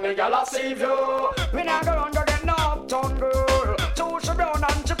don't love me girl I save you. Me not go run go get no uptown girl. So she brown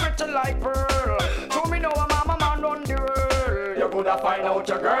and she pretty like pearl. So me know a mama man run the world. You coulda find out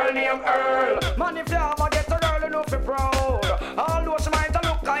your girl named Earl. Man, if you ever get a girl you know fi proud. Although she might a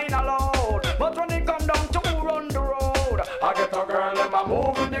look kinda loud, but when it come down to who run the road, I get a girl and I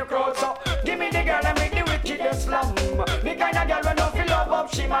move in the crowd. So give me the girl and make the wickedest slam. The kind of girl when you feel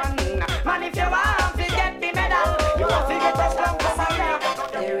up she man. Man, if you want to get the medal, you have to get a slam from a girl.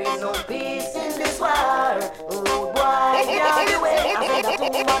 There is no peace in this war. Oh boy, yeah, the way I got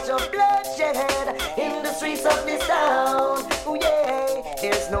too much of bloodshed in the streets of this town. Oh yeah,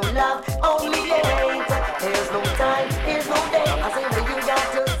 there's no love, only hate. There's no time, there's no day. I say that you got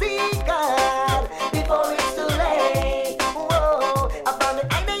to seek God before it's too late. Whoa, I found the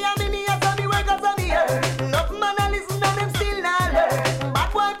idea of me as I be workers on the earth. Enough man I listen and them still not learn.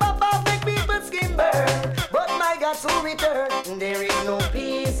 Bad boy papa make people skin burn. But my God soon return. There is no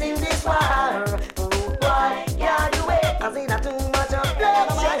peace in this war. Oh boy, yeah the way. I say that too much of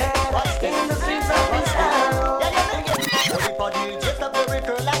bloodshed in the streets of this town. Everybody just a very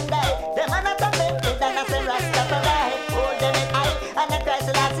curl and die. Them are not a method and I say Rastafari. Hold them in high and I cry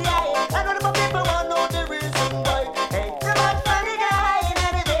till I see eye. I know the people want to know the reason why. Hey, too much funny guy in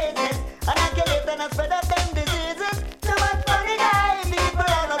the business, and I kill it and I spread out them diseases. Too much funny guy, people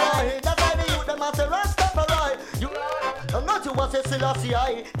are not right. That's why the youth them a say Rastafari. You I'm not you was a Selassie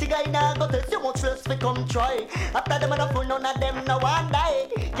I. The guy now got it, you much less to come try. After them and I pull none of them no one die.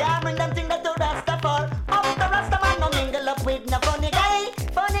 Can't bring them thing that do Rastafari. Up the Rastaman no mingle up with no funny guy.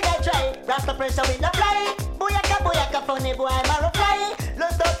 Funny guy try, Rasta pressure with no fly. Boyaka, funny boy, marrow fly.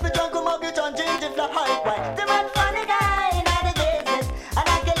 Let's start the jungle mortgage on change if the high way. The man funny guy in the business, and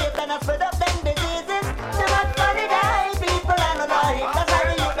I can live and I spread up them diseases. The man funny guy, people are not lying. That's why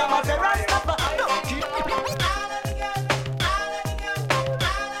the youth them a say Rastafari. No, keep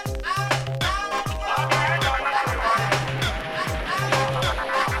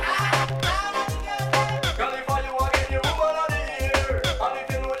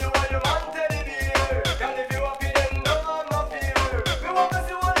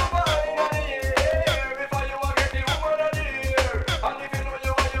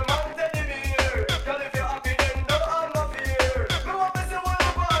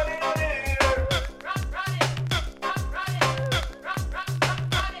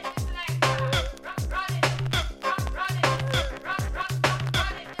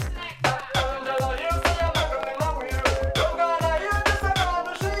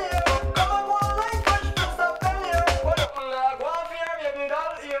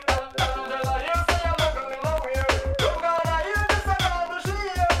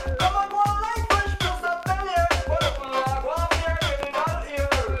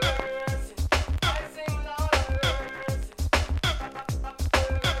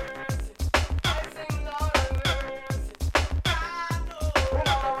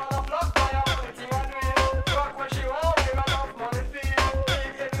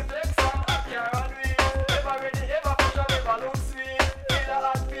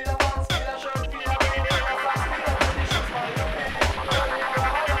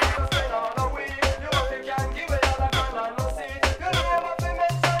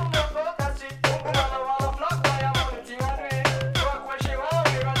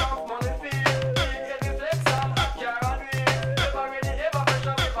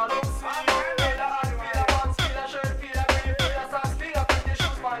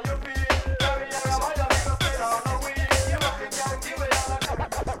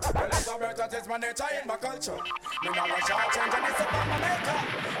church, that is my nature in my culture. Me not go short change and it's about my maker.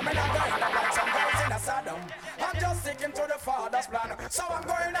 Me not going up like some guys in a Saddam. I'm just sticking to the Father's plan. So I'm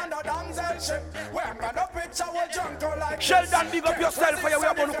going on the damsel ship where I'm gonna picture a jungle like Sheldon, big up yourself for your way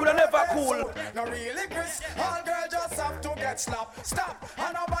up, could never cool. No really, Chris. All girls just have to get slapped. Stop,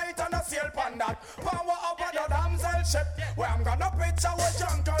 and I bite and I sail on that. Power up on the damsel ship where I'm gonna picture a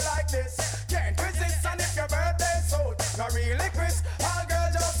jungle like this. Can't resist, and if your birthday suit. No really, Chris. All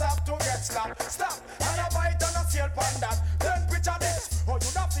girls just have to get slapped. Stop, and I bite and I sail on that. Then picture this. Oh,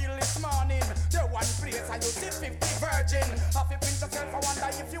 you don't feel this morning. The one place I you see 50 virgin. Have you pinch yourself, I wonder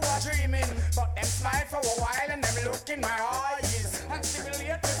if you are dreaming. But them smile for a while and them look in my eyes and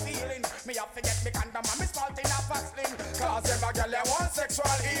stimulate the feeling. Me have to get me condom and me spalt in a vaseline. Cause every girl they want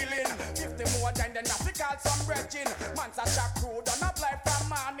sexual healing. If they more time then have to call some virgin. Man's a shock crew done apply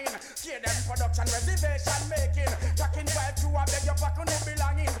from morning. Give them production reservation making. Tracking 5-2 I beg your pack on no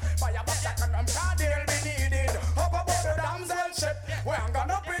belonging. Buy a box of condom cause they'll be needed. Up above the damsel ship where I'm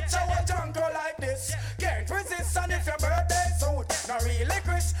gonna picture a jungle like this. Can't resist and if your birthday suit. No really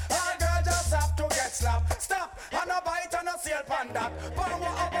Chris, all girls just have to get slapped. Stop, and a bite and a sail on that. Power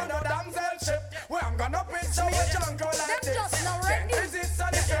up on the damsel ship where I'm gonna picture a jungle like this. Can't resist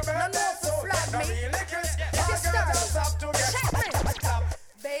and if your birthday suit. No really Chris, all girls just have to get slapped.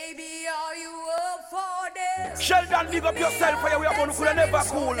 Baby, are you up for this? Sheldon, big up yourself for your way up, could never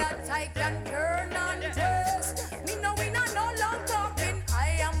cool. That I can turn and twist. Me know we not no long talking.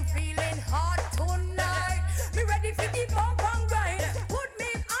 I am feeling hot tonight. Me ready for the bump and grind. Put me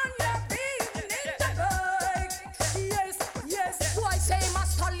on your feet in the bike. Yes, yes. Boy say I'm a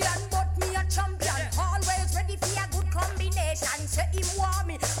stallion, but me a champion. Always ready for a good combination. Say him want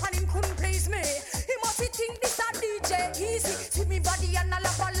me and him couldn't please me. He must think this a DJ easy. See me body and a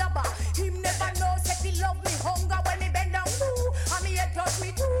lava lava. Him never know say he love me hunger when me bend down. Ooh, and me head touch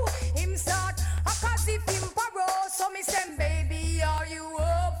me too. Him start a cause if him borrow. So me say, baby, are you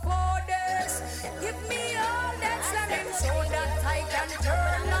up for this? Give me all that slamming so that I can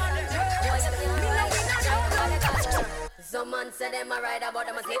turn on turn. Me know we not know. Some man say them a ride about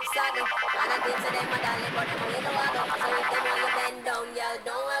them a slip saddle. And I think say them a dolly but them a wiggle waggle. So if them want you bend down, y'all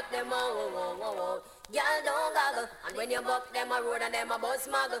don't help them out. Y'all don't goggle. And when you buck them a road and them a bus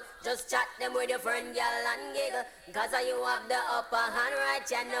muggle, just chat them with your friend, y'all, and giggle. Cause you have the upper hand right,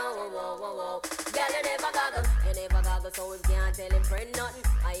 you know. Y'all you never goggle, so him can't tell him friend nothing.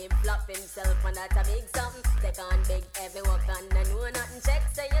 I him flop himself and that's a big something. Take on big heavy work and I know nothing. Check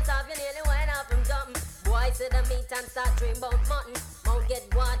say yourself, you nearly went off from something. Boy see the meat and start dream about mutton. Mouth get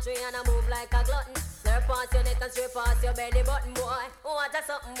watery and I move like a glutton. Slurp past your neck and straight past your belly button, boy. What a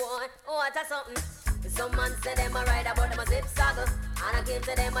something, boy. What a something. Some man say them a ride about them a zip saddle. And I give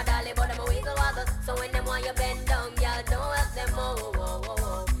to them a dolly but them a wiggle waggle. So when them want you bend down, y'all don't help them out.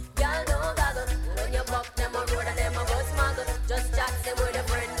 Y'all don't goggle. When you buck them a road and them a bus muggle, just chat them with a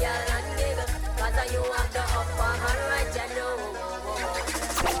friend, y'all, and giggle. Cause you have the upper hand right, you know.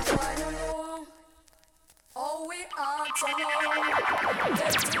 Oh, we are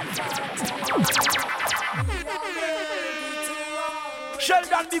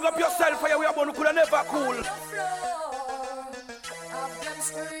Sheldon, big up yourself for your way up, could never cool. Have them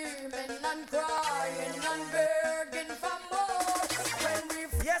screaming and crying and begging for more. When we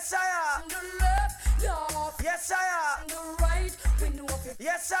yes, I am. The left, yeah. Yes, I am. The right, we know if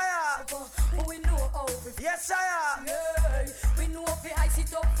yes, I am. We know how if yes, I am. Yeah, we know if I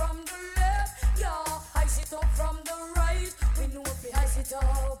sit up from the left, yeah. I sit up from the right. We know if I sit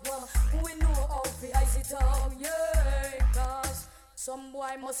up. We know how if I sit up, yeah. Cause some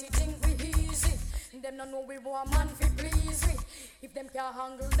boy must think we easy. Them no know we want man fi please we. If them can't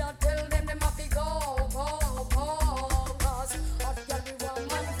handle that, tell them have to go. Cause of y'all we want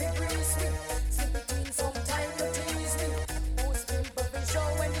man fi please we. See between some time to tease me. Most people be show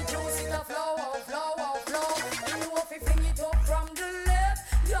when the juice is a flow. We know if we fling it up from the left,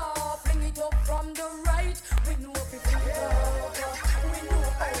 yeah. Fling it up from the right. We know if we fling it up. We know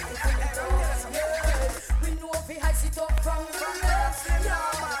how to fling it up, yeah. We know if we ice it up from the left,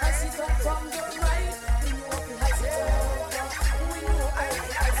 yeah. Ice it up from the right. We know if we ice it up. We know how to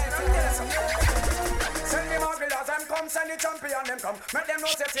ice it up. Send me more girls, them come, send the champion, them come. Make them know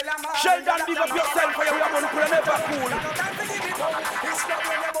say till I'm out. Sheldon, big up yourself for your way up, could never cool. It's not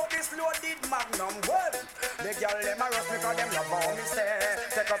really about this loaded magnum. Well, the girl them a rush because them love how me say.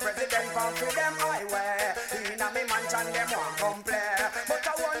 Take a president from to them highway. Inna me mansion them want come play. But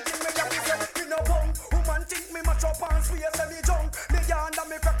I one thing me have to say, me no bum. Woman think me mash up and swear say me junk. Me yonder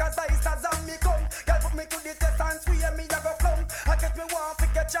me crackers ice as on me come. Girl put me to the test and swear me a go plump. I guess me want to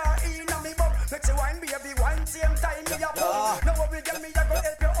catch her inna me bum. Make she wine baby wine same time me a bum. Now we get me a go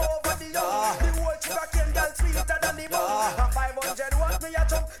help you over the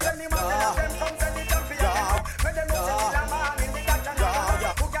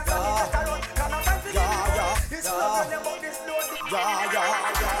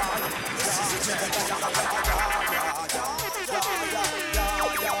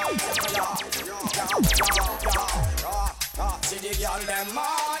See the girl them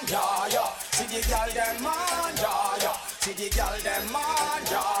man, yeah, yeah. See the girl them man, yeah, yeah. See the girl them man,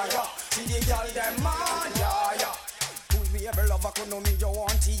 yeah, yeah. See the girl them man, yeah, yeah. Who we ever love, I could know me, you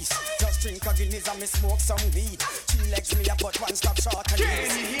want tease. Just drink a Guinness and me smoke some weed. 3 legs me, I put one stop short and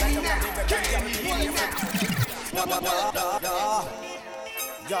ease. Like I'm not even getting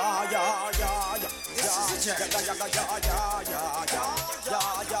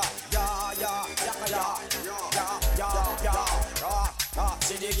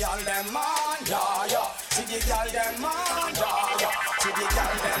See the girl them man, yeah, yeah. See the girl them man, yeah, yeah. See the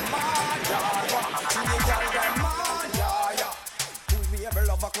girl them man, yeah, yeah. See the girl them man, yeah, yeah. Who we ever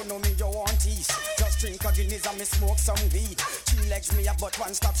love, I could know me, you want tease. Just drink a Guinness and me smoke some weed. 3 legs me, but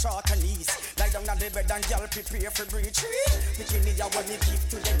one stop short and knees. Lie down on the bed and girl prepare for breach. Bikini ya when me keep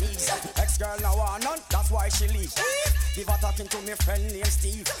to the knees. Ex-girl now want none, that's why she leave. Give her talking to me friend named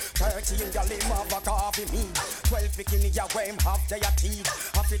Steve. 13 girl him have a coffee me. 12 bikini ya where him have their teeth.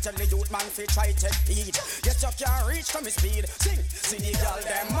 I fit tell the youth man fi try take heed. Yes you can't reach to me speed. Sing, see the girl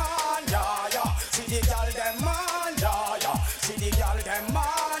them man, yeah, yeah. See the girl them man, yeah, yeah. See the girl them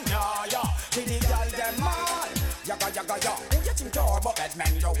man, yeah, yeah. See the girl them man, yaga yaga ya. Who you think you're but bad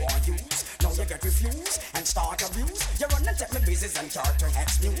man you want use? Now you get refused and start abuse. You run and take me business and chart to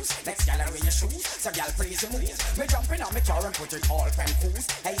X news. Next gal wear your shoes, so gal please your moves. Me jumping on me car and put it all pen cruise.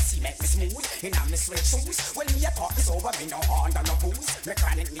 Hey see make me smooth, in on me sweat shoes. When me a talk is over, me no hand on no booze. Me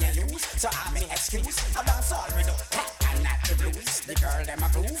chronic me a use, so I'm any excuse. I dance all me do, and not the blues. The girl them a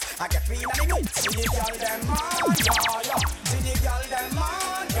groove, I get feel on the mood. See the girl them man, yeah yeah. See the girl them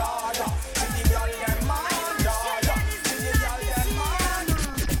man, yeah yeah. See the girl them man, yeah yeah. See the girl them man.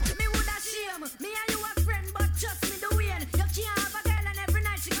 Me woulda shame, me and you a friend, but trust me the way. You can't have a girl and every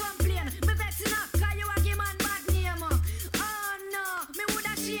night she complain. Me vex enough, cause you a give man bad name. Oh no, me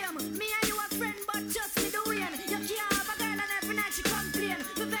woulda shame, me and you a friend, but trust me the way. You can't have a girl and every night she complain.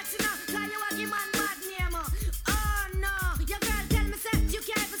 Me vex enough, cause you a give man bad name. Oh no, your girl tell me say you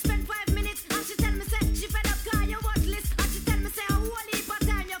can't even spend 5 minutes, and she tell me say she fed up cause you worthless, and she tell me say a whole heap of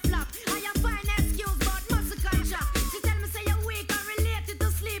time you flop. I am fine excuse but muscle contract. She tell me say you're weak and related to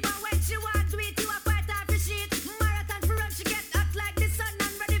sleep, and when she want to eat you a bite off the sheet. Marathon for run she get hot like the sun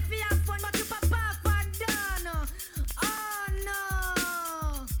and ready for your fun, but you pop off and done. Oh no,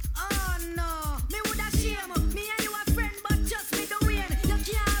 oh no, me woulda shame, me and you a friend, but just me the way. You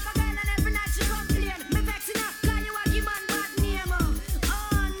can't have a girl and every night she complain. Me vex enough cause you a give man bad name.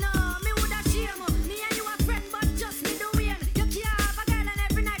 Oh no, me woulda shame, me and you a friend, but just me the way. You can't have a girl and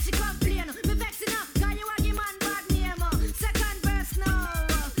every night she complain. Me vex enough cause you a give man bad name. Second verse now,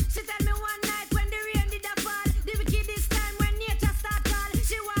 she tell me one night when the rain did a fall, the wicked this time when nature start call.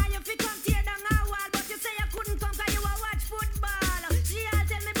 She want you fi come tear down her wall, but you say you couldn't come cause you a watch football. She all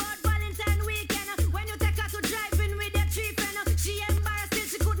tell me about Valentine weekend, when you take her to driving with your 3 friend. She embarrassed till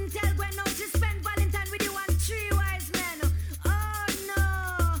she couldn't tell when now she spent Valentine with you and 3 wise men. Oh no,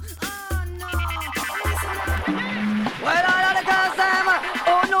 oh no. Well, all of the girls, them,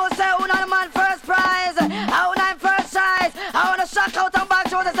 who knows say who not the man first prize, how not first choice, I wanna shock out and back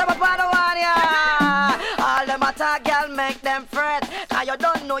to the step up on the one, yeah. All them attack, girl, make them fret, cause you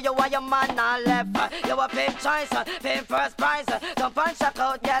don't know you are your man and left. You a pimp choice, pimp first prize, jump and shock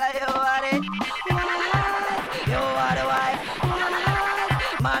out, girl, you are it. Wife, you are the wife,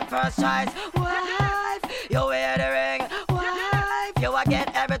 wife, man first choice, wife, you wear the ring, wife, you a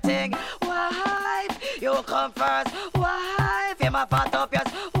get everything, wife, you come first, wife, you my pot up yours,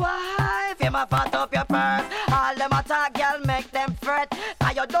 wife, you my pot up your purse. All them attack, girl, make them fret,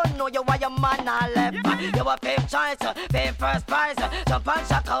 cause you don't know you are your man and left. You a pimp choice, pimp first prize, jump and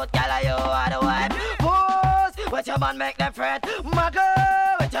shock out, girl, you are the wife. Pose with your man, make them fret, my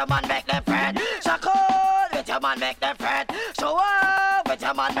girl, with your man, make them fret, shock out with your man, make them fret, show up with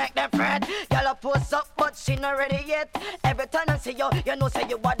your man, make them fret. Girl, a post up, but she not ready yet. Every time I see you, you know say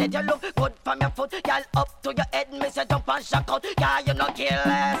you body, you look good from your foot, girl, up to your head, me say jump and shock out, girl, you no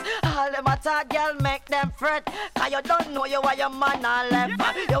careless. All them attack, girl, make them fret, cause you don't know you are your man and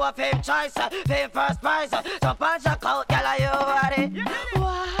left. You a fame choice, fame first prize, jump and shock out, girl, you are it.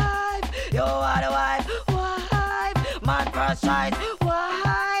 Wife, you are the wife, wife, man first choice,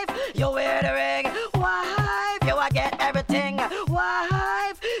 wife, you wear the ring, wife, you a get everything,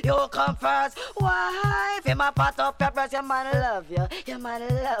 wife, you come first, wife, you my pot up your breast, your man love you, your man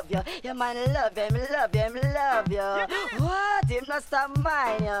love you, your man love him, love him, love you. What, him not stop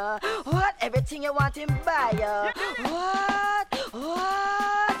mine you, what, everything you want him buy you, what,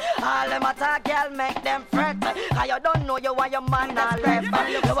 all them attack, girl, make them fret, cause you don't know you are your man and left.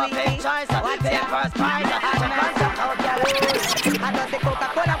 You a pink choice, pink first prize. Man, broke out, girl. I got the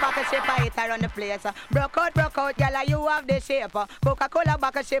Coca-Cola bottle shape, I hit her on the place. Broke out, girl, you have the shape. Coca-Cola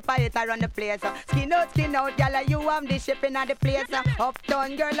bottle shape, I hit her on the place. Skin out, girl, you have the shape in the place.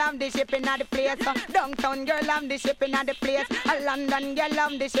 Uptown girl, I'm the shape in the place. Downtown girl, I'm the shape in the place. London girl,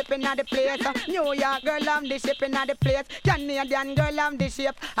 I'm the shape in the place. New York girl, I'm the shape in the place. Canadian girl, I'm the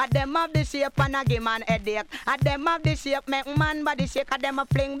shape. I them have the shape and I give man headache. I them have the shape, make man body shake. I them a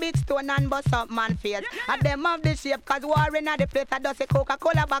fling big stone and bust up man face. I them have the shape, cause war in the place. I do say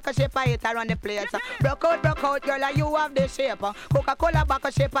Coca-Cola back shape, I hit her on the place. Broke out, girl, you have the shape. Coca-Cola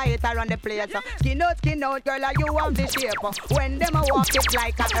back shape, I hit her on the place. Skin out, girl, you have the shape. When them a walk it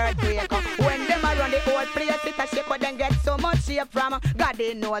like a earthquake. When them a run the whole place, it a shake. But them get so much shape from God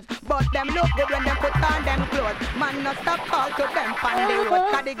they knows. But them look good when them put on them clothes. Man no stop call to them on the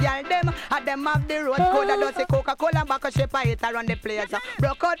road. Cause the girl them, and them have the road code. I do say Coca-Cola back shape, I hit her on the place.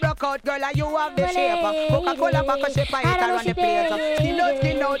 Broke out, girl, you have the shape. Coca-Cola back shape, I hit her on the place.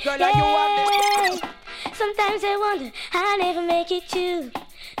 Skin out, girl, you have the shape. Sometimes I wonder how I never make it to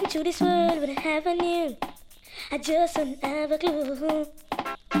this world wouldn't have a new. I just don't have a clue.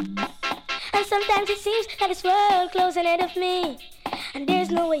 And sometimes it seems that this world closing ahead of me, and there's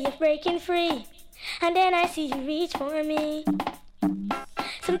no way of breaking free. And then I see you reach for me.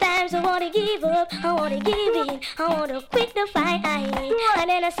 Sometimes I wanna give up, I wanna give in, I wanna quit the fight. And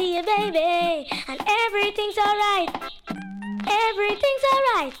then I see you, baby, and everything's alright. Everything's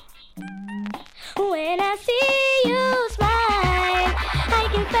alright. When I see you smile, I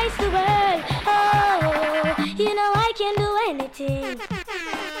can face the world. Oh, you know I can do anything.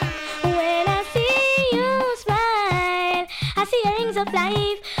 When I see you smile, I see your rings of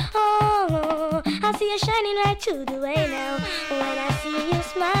life. Oh, I see you shining right to the way now. When I see you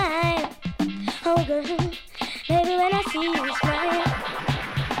smile, oh girl, baby, when I see you smile.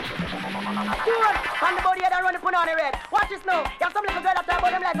 Good. On the body head and run the put on the red. Watch this now. You have some little girl that talk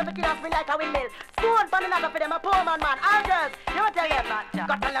about them legs of the kid and spin like a windmill. Spoon for the naga for them a poor man. All girls, you will tell them that.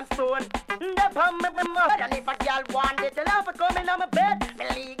 Got tell them spoon. The pump me mud. And if a girl want it, tell her for coming on my bed. Me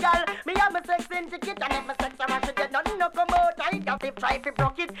legal. Me have my sex in ticket. And if my sex around she get nothing no come out. I got to try to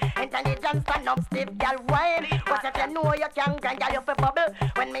broke it. Intelligence stand up stiff girl wine. But if you know you can grind girl you fi bubble.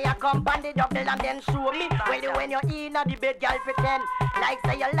 When me a come on the double and then show me. Well you when you're in the bed girl pretend. Like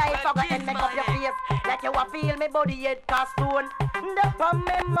say your life I got and make up your face. Like you a feel me body head cast stone. The pump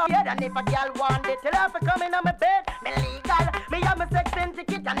me mud. And if a girl want it, tell her for coming on my bed. Me legal. Me have my sex in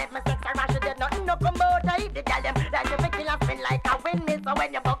ticket. And if my sex around she get nothing no come out. I eat the girl them. Like you make kill and spin like a windmill. So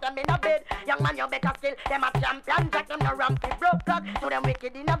when you buck them in a bed, young man you better still. Them a champion. Jack them no rampy broke clock. So them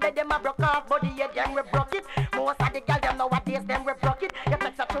wicked in a bed. Them a broke off body head. Them we broke it. Most of the girl them nowadays them we broke it. You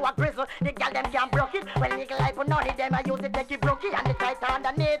flex up to a grizzle. The girl them can't broke it. When nigga like put on it. Them I use it take it broke it. And the tight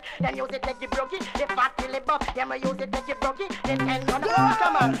underneath. Them use it take it broke it. The fat till it buff. Them I use it take it broke it. Then can run a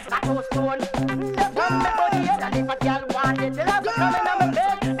come on. A two stone. The pump me body head. And if a girl want it. They'll have to come in on my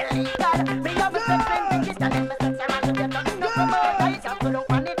bed. Me legal. Me have a sex in ticket. And if my sex around to get nothing no come out. I just look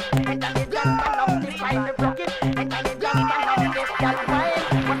on it. And then the jump stand up this time we broke it. And then the jump stand up this girl wine.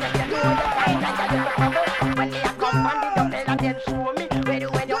 But if you know the time I got the bubble. When they a come on the double and then show me. When you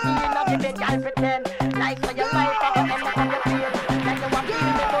in of the bed girl pretend. Like for your life I can end up on your face. Like you want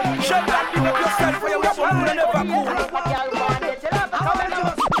feel me body. Shut up, give up yourself for your weapon. You never cool. If a girl want it, they'll have to come in on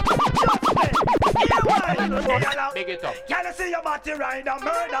my Big it up. Can you see your body ride a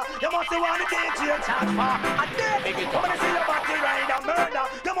murder? You must want the DJ charge for a day. Big it up. Can you see your body ride a murder?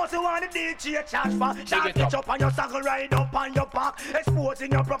 You must want the DJ charge for. Charge it up on your saddle, ride up on your back,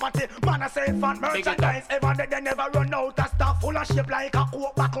 exposing your property. Man, I say fat merchandise. Ever they never run out of stuff. Full of shape like a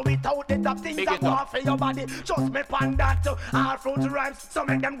coke buckle without the top things that go for your body. Just me pan that to all fruit rhymes. So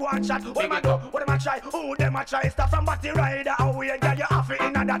make them go and chat. What am I do? What am I try? Who them I try? Stuff from body rider away. Girl, you have it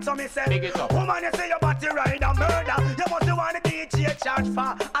in that. So me say, woman, you say your body ride a murder. You must want the DJ charge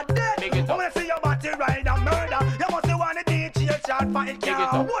for a day. Woman, you say your body ride a murder. You must want the DJ charge for it.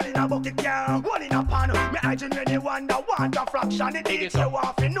 Can't one in a bucket, can't one in a pan. Me I genuinely wonder want a fraction. The DJ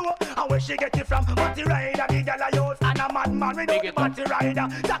want to know and where she get it from. Body rider, the girl I use and a madman without the body rider.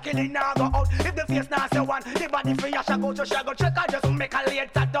 Tackling now go out. If the face now say one, the body for your shag out, so shag out. Check out just make a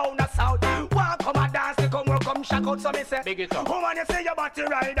later down the south. Walk come a dance, come work, come shag out. So me say, woman, you say your body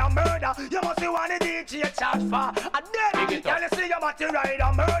ride a murder. You must want the DJ charge for a day. Can you see your body ride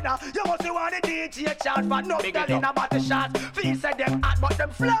a murder? You must want the DJ charge for no telling about the shots. Feel say them hot but them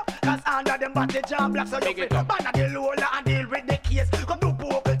flop. Cause under them body jam black. So you fit ban the lola and deal with the case. Come do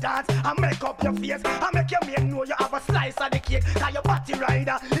vocal dance and make up your face. And make your man know you have a slice of the cake. Cause your body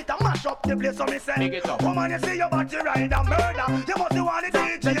rider, it a mash up up the place, so me say. Woman, you see your body ride and murder. You must want the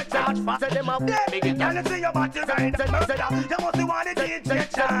DJ charge for. Say them up. Girl, you see your body ride and murder. You must want the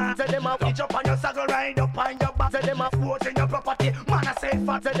DJ charge. Say them up. Hitch up on your saddle, ride up on your back. Say them up. Force in your property, man, I say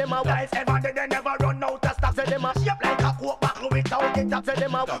fat. Say them up. Guys ever did they never run out of stuff. Say them up. Shape like a coke back without it up. Say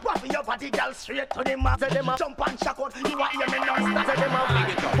them up. Wrap your body, girl, straight to the map. Say them up. Jump and shock out. You want hear me non-stop. Say them up.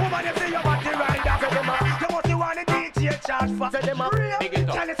 Woman, you see your body ride up. Say them up. You must want the DJ charge for. Say them up.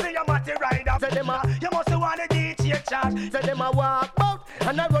 Can you see your body ride up? Say them up. You must want the DJ charge. Say them up. Walk out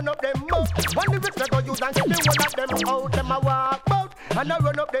and I run up them mouth. One lyrics I go use and give me one of them out. Them a walk out and I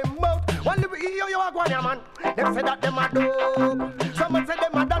run up them mouth. One lyrics you a go on ya man. Them say that them a dope. Someone say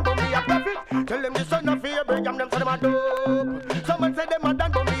them a done don't be a prophet. Tell them the son of Abraham. Them say them a dope. Someone say them a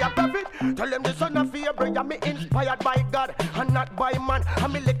done don't be a prophet. Tell them the son of Abraham. Me inspired by God and not by man.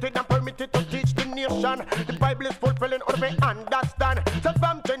 I'm elected and permitted to teach the nation. The Bible is fulfilling all we understand. So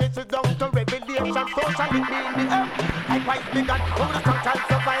from Genesis down to Revelation, so shall it be in the earth. Likewise me God, who the strong shall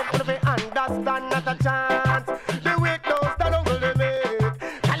survive. All we understand, not a chance. The weak don't stand on the limit.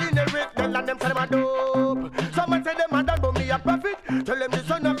 Calling the rich, they land them say them a dope. Someone say them a done but me a prophet. Tell them the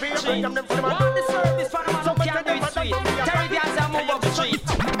son of Abraham, them say them a dope. Someone say them a done but me a prophet. Move up the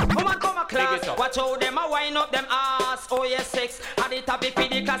street. Woman come a class. Watch how them a wind up them ass. Oh yes, sex. At the topic for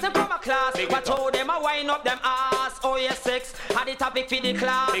the class. Them come a class. Watch how them a wind up them ass. Oh yes, sex. At the topic for the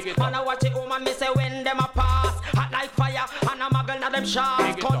class. Man a watch it woman me say when them a pass. Hot like fire and a muggle na them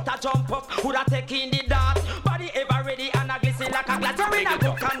sharp. Counter jump up. Who'da take in the dart. Body ever ready and a glisten like a glass. You're in a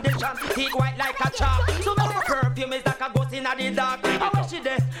good condition. Teeth white like a chalk. So now my perfume is like a ghost in the dark. I wish she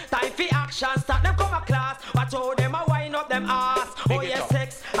there. Time for action. Start them come a class. Watch how them a wind up them ass. Oh yes,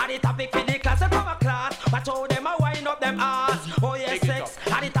 sex. At the topic for the class. Them come a class. Watch how them a wind up them ass. Oh yes, sex.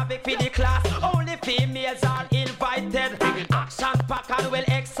 At the topic for the class. Only females are invited. Action pack and well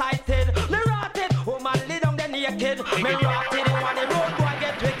excited. Me rotted. Woman lay down the naked. Me rotted. On the road boy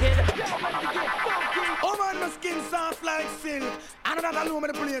get wicked. Oh man, my skin soft like silk. I don't have alone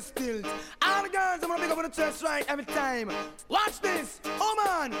with the place still. All the girls, I'm gonna pick up on the chest right every time. Watch this. Oh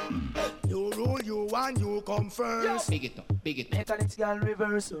man. You roll, you and you come first. Big it up, big it up. Mechanics girl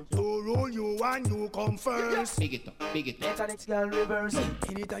reverse. You roll, you and you come first. Big it up, big it up. Mechanics girl reverse.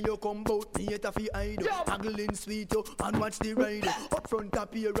 Anytime you come bout, me hate a fi hide. Haggling sweet and watch the ride. Up front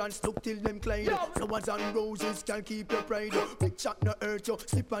appearance, look till them glide. Flowers and roses can keep your pride. Big chat no hurt you,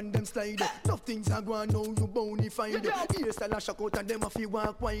 slip and them slide. Tough things are going now, you bonified. Hairstyle a shock out and them a fi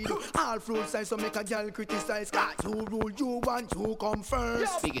walk wide. All fruit size so make a girl criticize. Cause you rule, you want, you come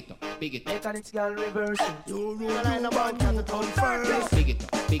first. Big it up, big it up. Mechanics girl reverse. You rule, you want, you come first. Big it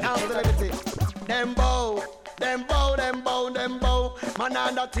up, big it up. Them bow, them bow, them bow, them bow. Man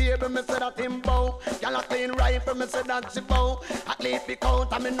on the table, me say that him bow. Gyal a clean rifle, me say that she bow. At least be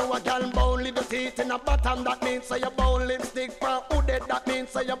count, I me know a gyal bow. Leave the teeth in a bottom, that means say you bow. Lipstick for who dead, that means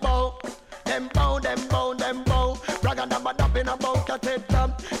say you bow. Them bow, them bow, them bow. Bragga dabba dab in a bucket head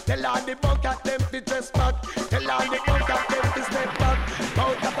top. Tell all the bucket them to dress back. Tell all the bucket them to step back.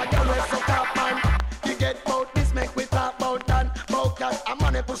 Bucket a gyal we suck up man. You get bout this, make we talk bout that. Bucket a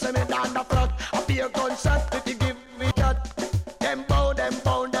money push me down the front. A beer gunshot if you give me that. Them bow, them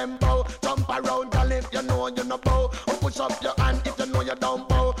bow, them bow. Jump around gyal if you know you no bow. Or push up your hand if you know you don't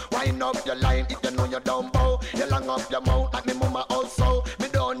bow. Wind up your line if you know you don't bow. You long up your mouth like me mama also. Me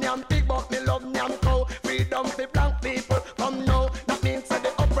don't yam pig but me love yam cow. Freedom for black people come now. That means that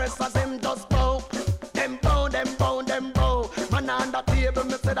the oppressors him just bow. Them bow, them bow, them bow. Man on the table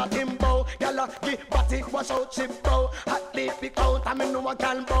me say that him bow. Gyal a give body wash out chip bow. Hot leafy count and me know a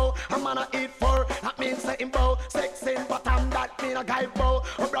gyal bow. A man a eat for that means say him bow. Sex in bottom that mean a guy bow.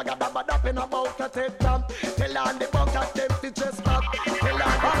 A bragga dabba dap in a bucket head top. Tell on the bucket them to just back. Tell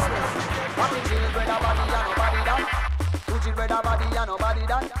on the what the children a body and nobody done. Two children a body and nobody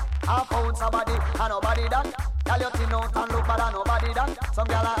done. I found somebody and nobody done. Tell your tin out and look bad and nobody done. Some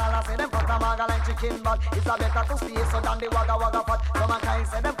gyal a holla say them cut a maga like chicken bag. It's a better to stay so than the wagga wagga fat. Some a kind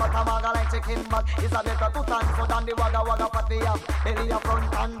say them cut a maga like chicken bag. It's a better to stand so than the wagga wagga fat. They have belly a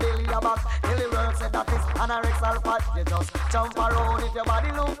front and belly a back. Belly world say that is anorexal fat. You just jump around if your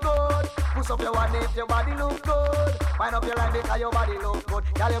body look good. Push up your one if your body look good. Wind up your line because your body look good.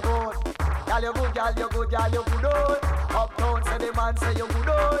 Gyal you good, gyal you good, gyal you good, gyal you good. Uptown say the man say you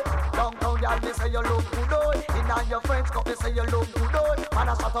good. Downtown gyal me say you look good. And your friends come to say you look good old. Man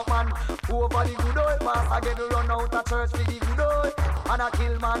a shut up man, who over the good old. Master get to run out of church for the good old. Man a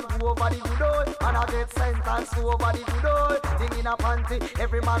kill man, who over the good old. Man a get sentenced, who over the good old. Thing in a panty,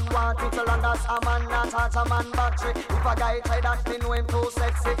 every man want it. So long as a man not charge a man battery. If a guy try that, me know him too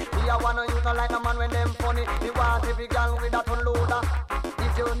sexy. Me a wanna use no like a man when them funny. Me want every girl with that unloader.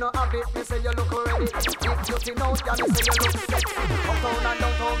 If you you no have it, me say you look ready. If you see no, yeah, me say you look sexy. Uptown and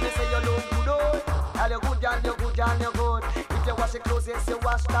downtown, me say you look good, oh. Girl, you good, girl, you good, girl, you good. If you wash your clothes, yes, you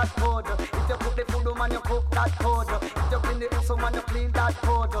wash that code. If you cook the food, man, you cook that code. If you clean the house, man, you clean that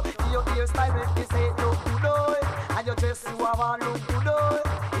code. If your hairstyle, me say it look good, oh. And your dress, you have a look good, oh.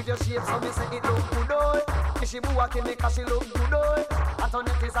 If your shape, so me say it look good, oh. If she move, I can make her, she look good, oh.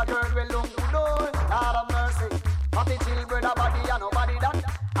 Antoinette is a girl, will look good, oh. Lord of mercy. But the chill brother body and nobody that.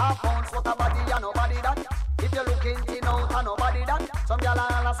 Half pounds what a body and nobody that. If you looking thin out and nobody that. Some gyal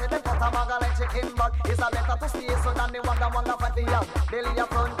a say them cut a bag like chicken bag. It's a better to stay so than the wanga for the yam. Belly a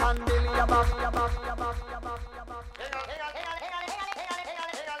front and belly a back.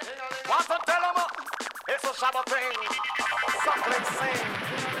 Want to tell them it's a Shabbat thing. Something sing.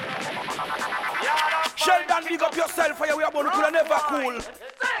 Sheldon, big up yourself for your way about could never cool.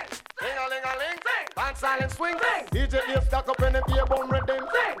 Ding-a-ling-a-ling, dance silent swing. DJ Dave stack up in the beer bomb rhythm.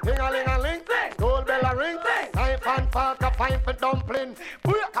 Ding-a-ling-a-ling, gold bell a ring. Knife and fork a pipe for dumpling.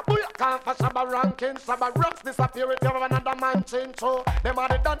 Booyaka, booyaka for Shabba ranking. Shabba rocks disappear with you another man change. So them are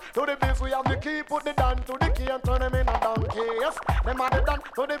the done to the biz. We have the key, put the down to the key and turn them in a donkey. Yes, them are the done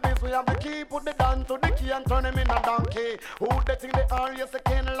to the biz. We have the key, put the down to the key and turn them in a donkey. Who they think they are? Yes, they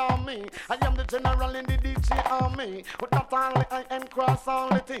can't allow me. I am the general in the DJ army. But not only I am cross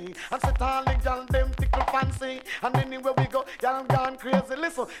only thing. And sit all the y'all them tickle fancy. And anywhere we go, y'all gone crazy.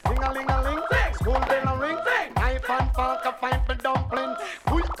 Listen, ding-a-ling-a-ling, school bell a ring. Knife and fork a fight for dumpling.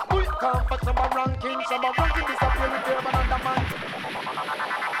 Booyaka, booyaka for Shabba ranking. Shabba ranking disappear with them another man.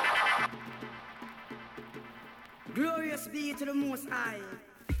 Glorious be to the Most High.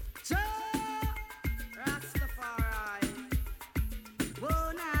 Rastafari.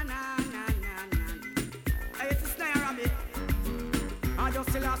 Whoa, na na na na na. Hey, it's a snare rabbit. I just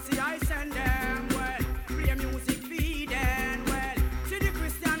still see I send them. Well, play music feed them. Well, see the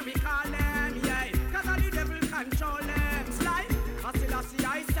Christian we call them. Yeah, cause all the devil control them. Slide. I still see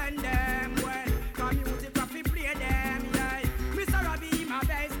I send them.